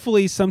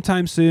 Hopefully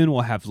sometime soon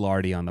we'll have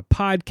Lardy on the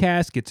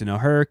podcast, get to know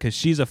her because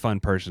she's a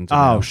fun person to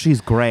know. Oh, she's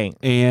great.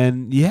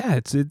 And yeah,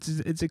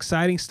 it's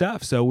exciting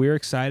stuff. So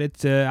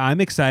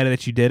I'm excited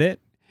that you did it.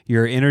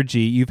 Your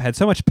energy, you've had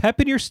so much pep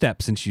in your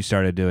step since you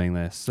started doing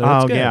this. So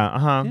it's good.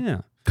 Yeah.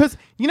 Yeah. Because,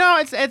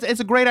 it's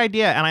a great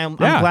idea. And I'm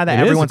glad that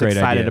everyone's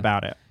excited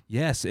about it.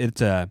 Yes,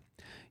 it's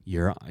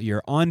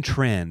you're on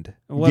trend.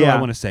 What do I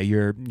want to say?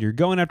 You're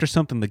going after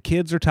something the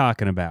kids are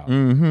talking about.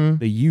 Mm-hmm.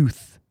 The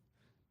youth.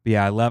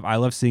 Yeah, I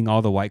love seeing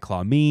all the White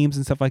Claw memes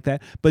and stuff like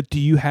that. But do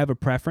you have a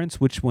preference?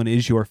 Which one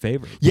is your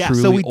favorite? Yeah,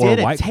 Truly so we or did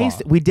a White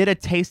taste. Claw? We did a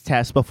taste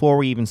test before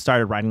we even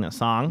started writing the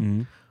song.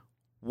 Mm-hmm.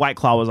 White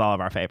Claw was all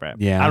of our favorite.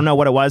 Yeah. I don't know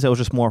what it was. It was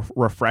just more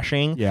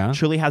refreshing. Yeah.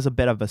 Truly has a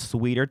bit of a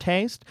sweeter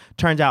taste.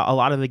 Turns out a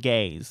lot of the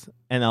gays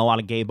and a lot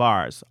of gay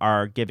bars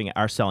are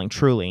selling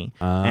Truly.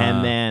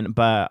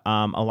 But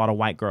a lot of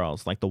white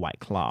girls like the White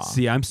Claw.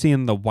 See, I'm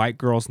seeing the white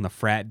girls and the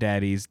frat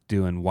daddies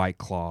doing White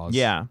Claws.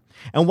 Yeah.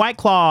 And White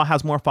Claw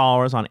has more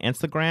followers on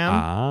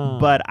Instagram,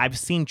 but I've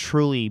seen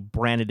Truly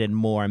branded in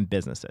more in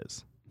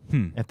businesses,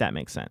 if that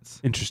makes sense.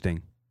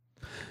 Interesting.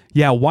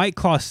 Yeah, White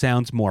Claw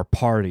sounds more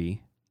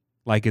party.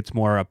 Like it's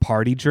more a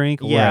party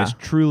drink, whereas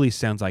Truly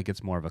sounds like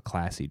it's more of a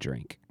classy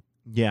drink.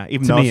 Yeah,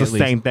 even though it's the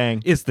same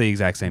thing. It's the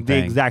exact same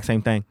thing. The exact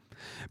same thing.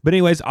 But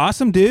anyways,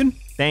 awesome, dude.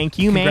 Thank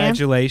you, man.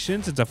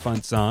 Congratulations. It's a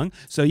fun song.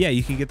 So, yeah,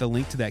 you can get the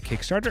link to that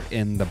Kickstarter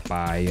in the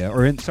bio,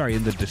 or in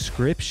the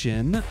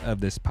description of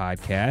this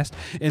podcast.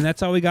 And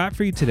that's all we got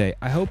for you today.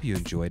 I hope you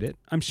enjoyed it.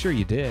 I'm sure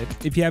you did.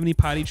 If you have any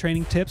potty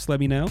training tips, let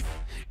me know.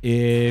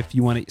 If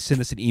you want to send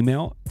us an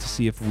email to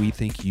see if we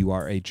think you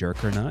are a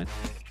jerk or not,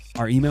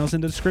 our email's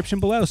in the description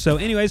below. So,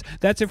 anyways,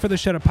 that's it for the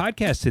Shut Up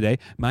Podcast today.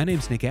 My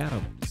name's Nick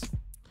Adams.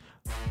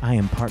 I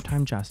am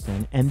Part-Time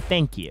Justin, and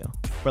thank you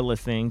for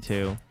listening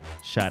to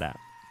Shut Up.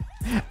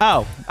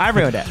 Oh, I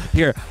ruined it.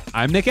 Here,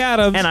 I'm Nick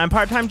Adams. And I'm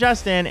Part-Time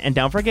Justin, and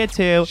don't forget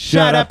to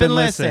shut up and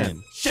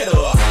listen. Shut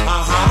up,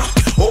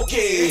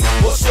 okay,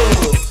 what's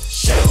up?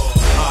 Shut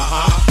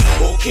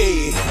up,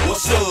 okay,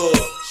 what's up?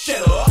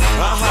 Shut up,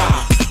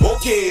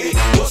 okay,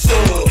 what's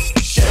up?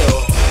 Shut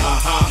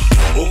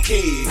up,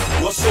 okay,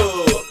 what's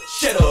up?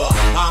 Shut up,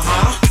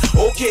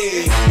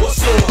 okay,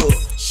 what's up?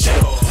 Shut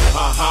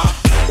up,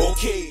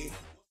 okay.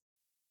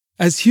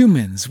 As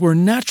humans, we're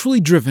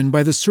naturally driven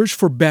by the search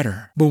for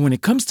better. But when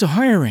it comes to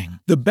hiring,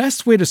 the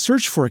best way to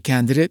search for a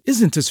candidate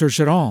isn't to search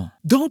at all.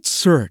 Don't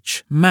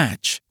search,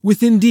 match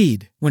with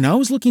Indeed. When I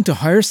was looking to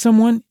hire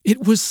someone,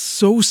 it was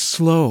so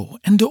slow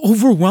and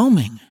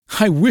overwhelming.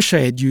 I wish I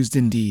had used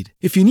Indeed.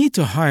 If you need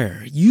to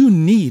hire, you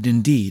need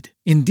Indeed.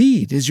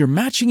 Indeed is your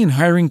matching and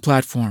hiring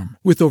platform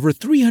with over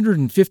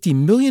 350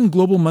 million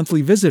global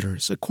monthly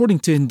visitors, according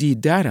to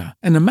Indeed data,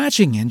 and a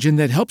matching engine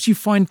that helps you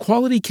find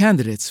quality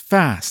candidates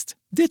fast.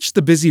 Ditch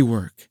the busy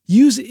work.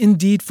 Use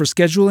Indeed for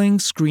scheduling,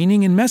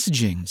 screening, and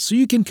messaging so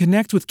you can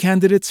connect with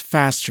candidates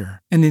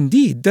faster. And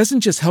Indeed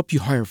doesn't just help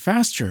you hire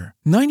faster.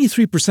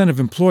 93%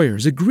 of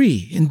employers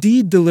agree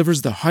Indeed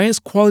delivers the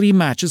highest quality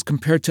matches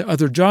compared to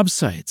other job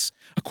sites,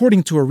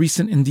 according to a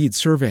recent Indeed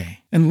survey.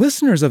 And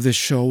listeners of this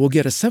show will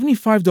get a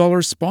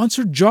 $75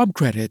 sponsored job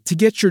credit to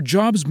get your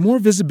jobs more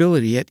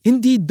visibility at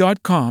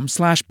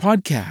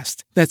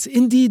Indeed.com/podcast. That's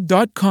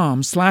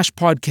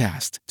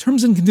Indeed.com/podcast.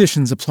 Terms and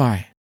conditions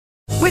apply.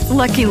 With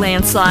Lucky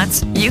Land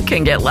Slots, you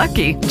can get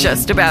lucky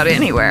just about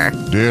anywhere.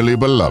 Dearly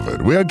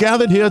beloved, we are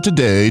gathered here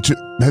today to...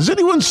 Has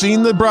anyone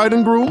seen the bride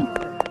and groom?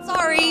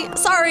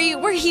 Sorry,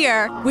 we're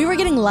here. We were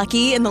getting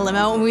lucky in the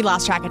limo and we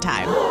lost track of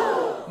time.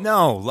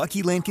 No,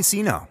 Lucky Land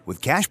Casino, with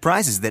cash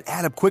prizes that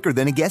add up quicker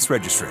than a guest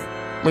registry.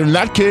 In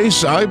that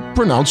case, I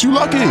pronounce you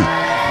lucky.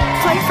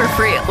 Play for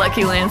free at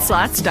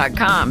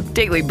LuckyLandSlots.com.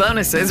 Daily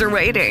bonuses are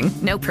waiting.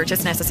 No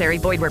purchase necessary.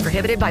 Void where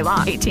prohibited by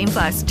law.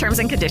 18+. Terms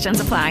and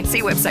conditions apply.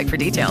 See website for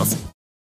details.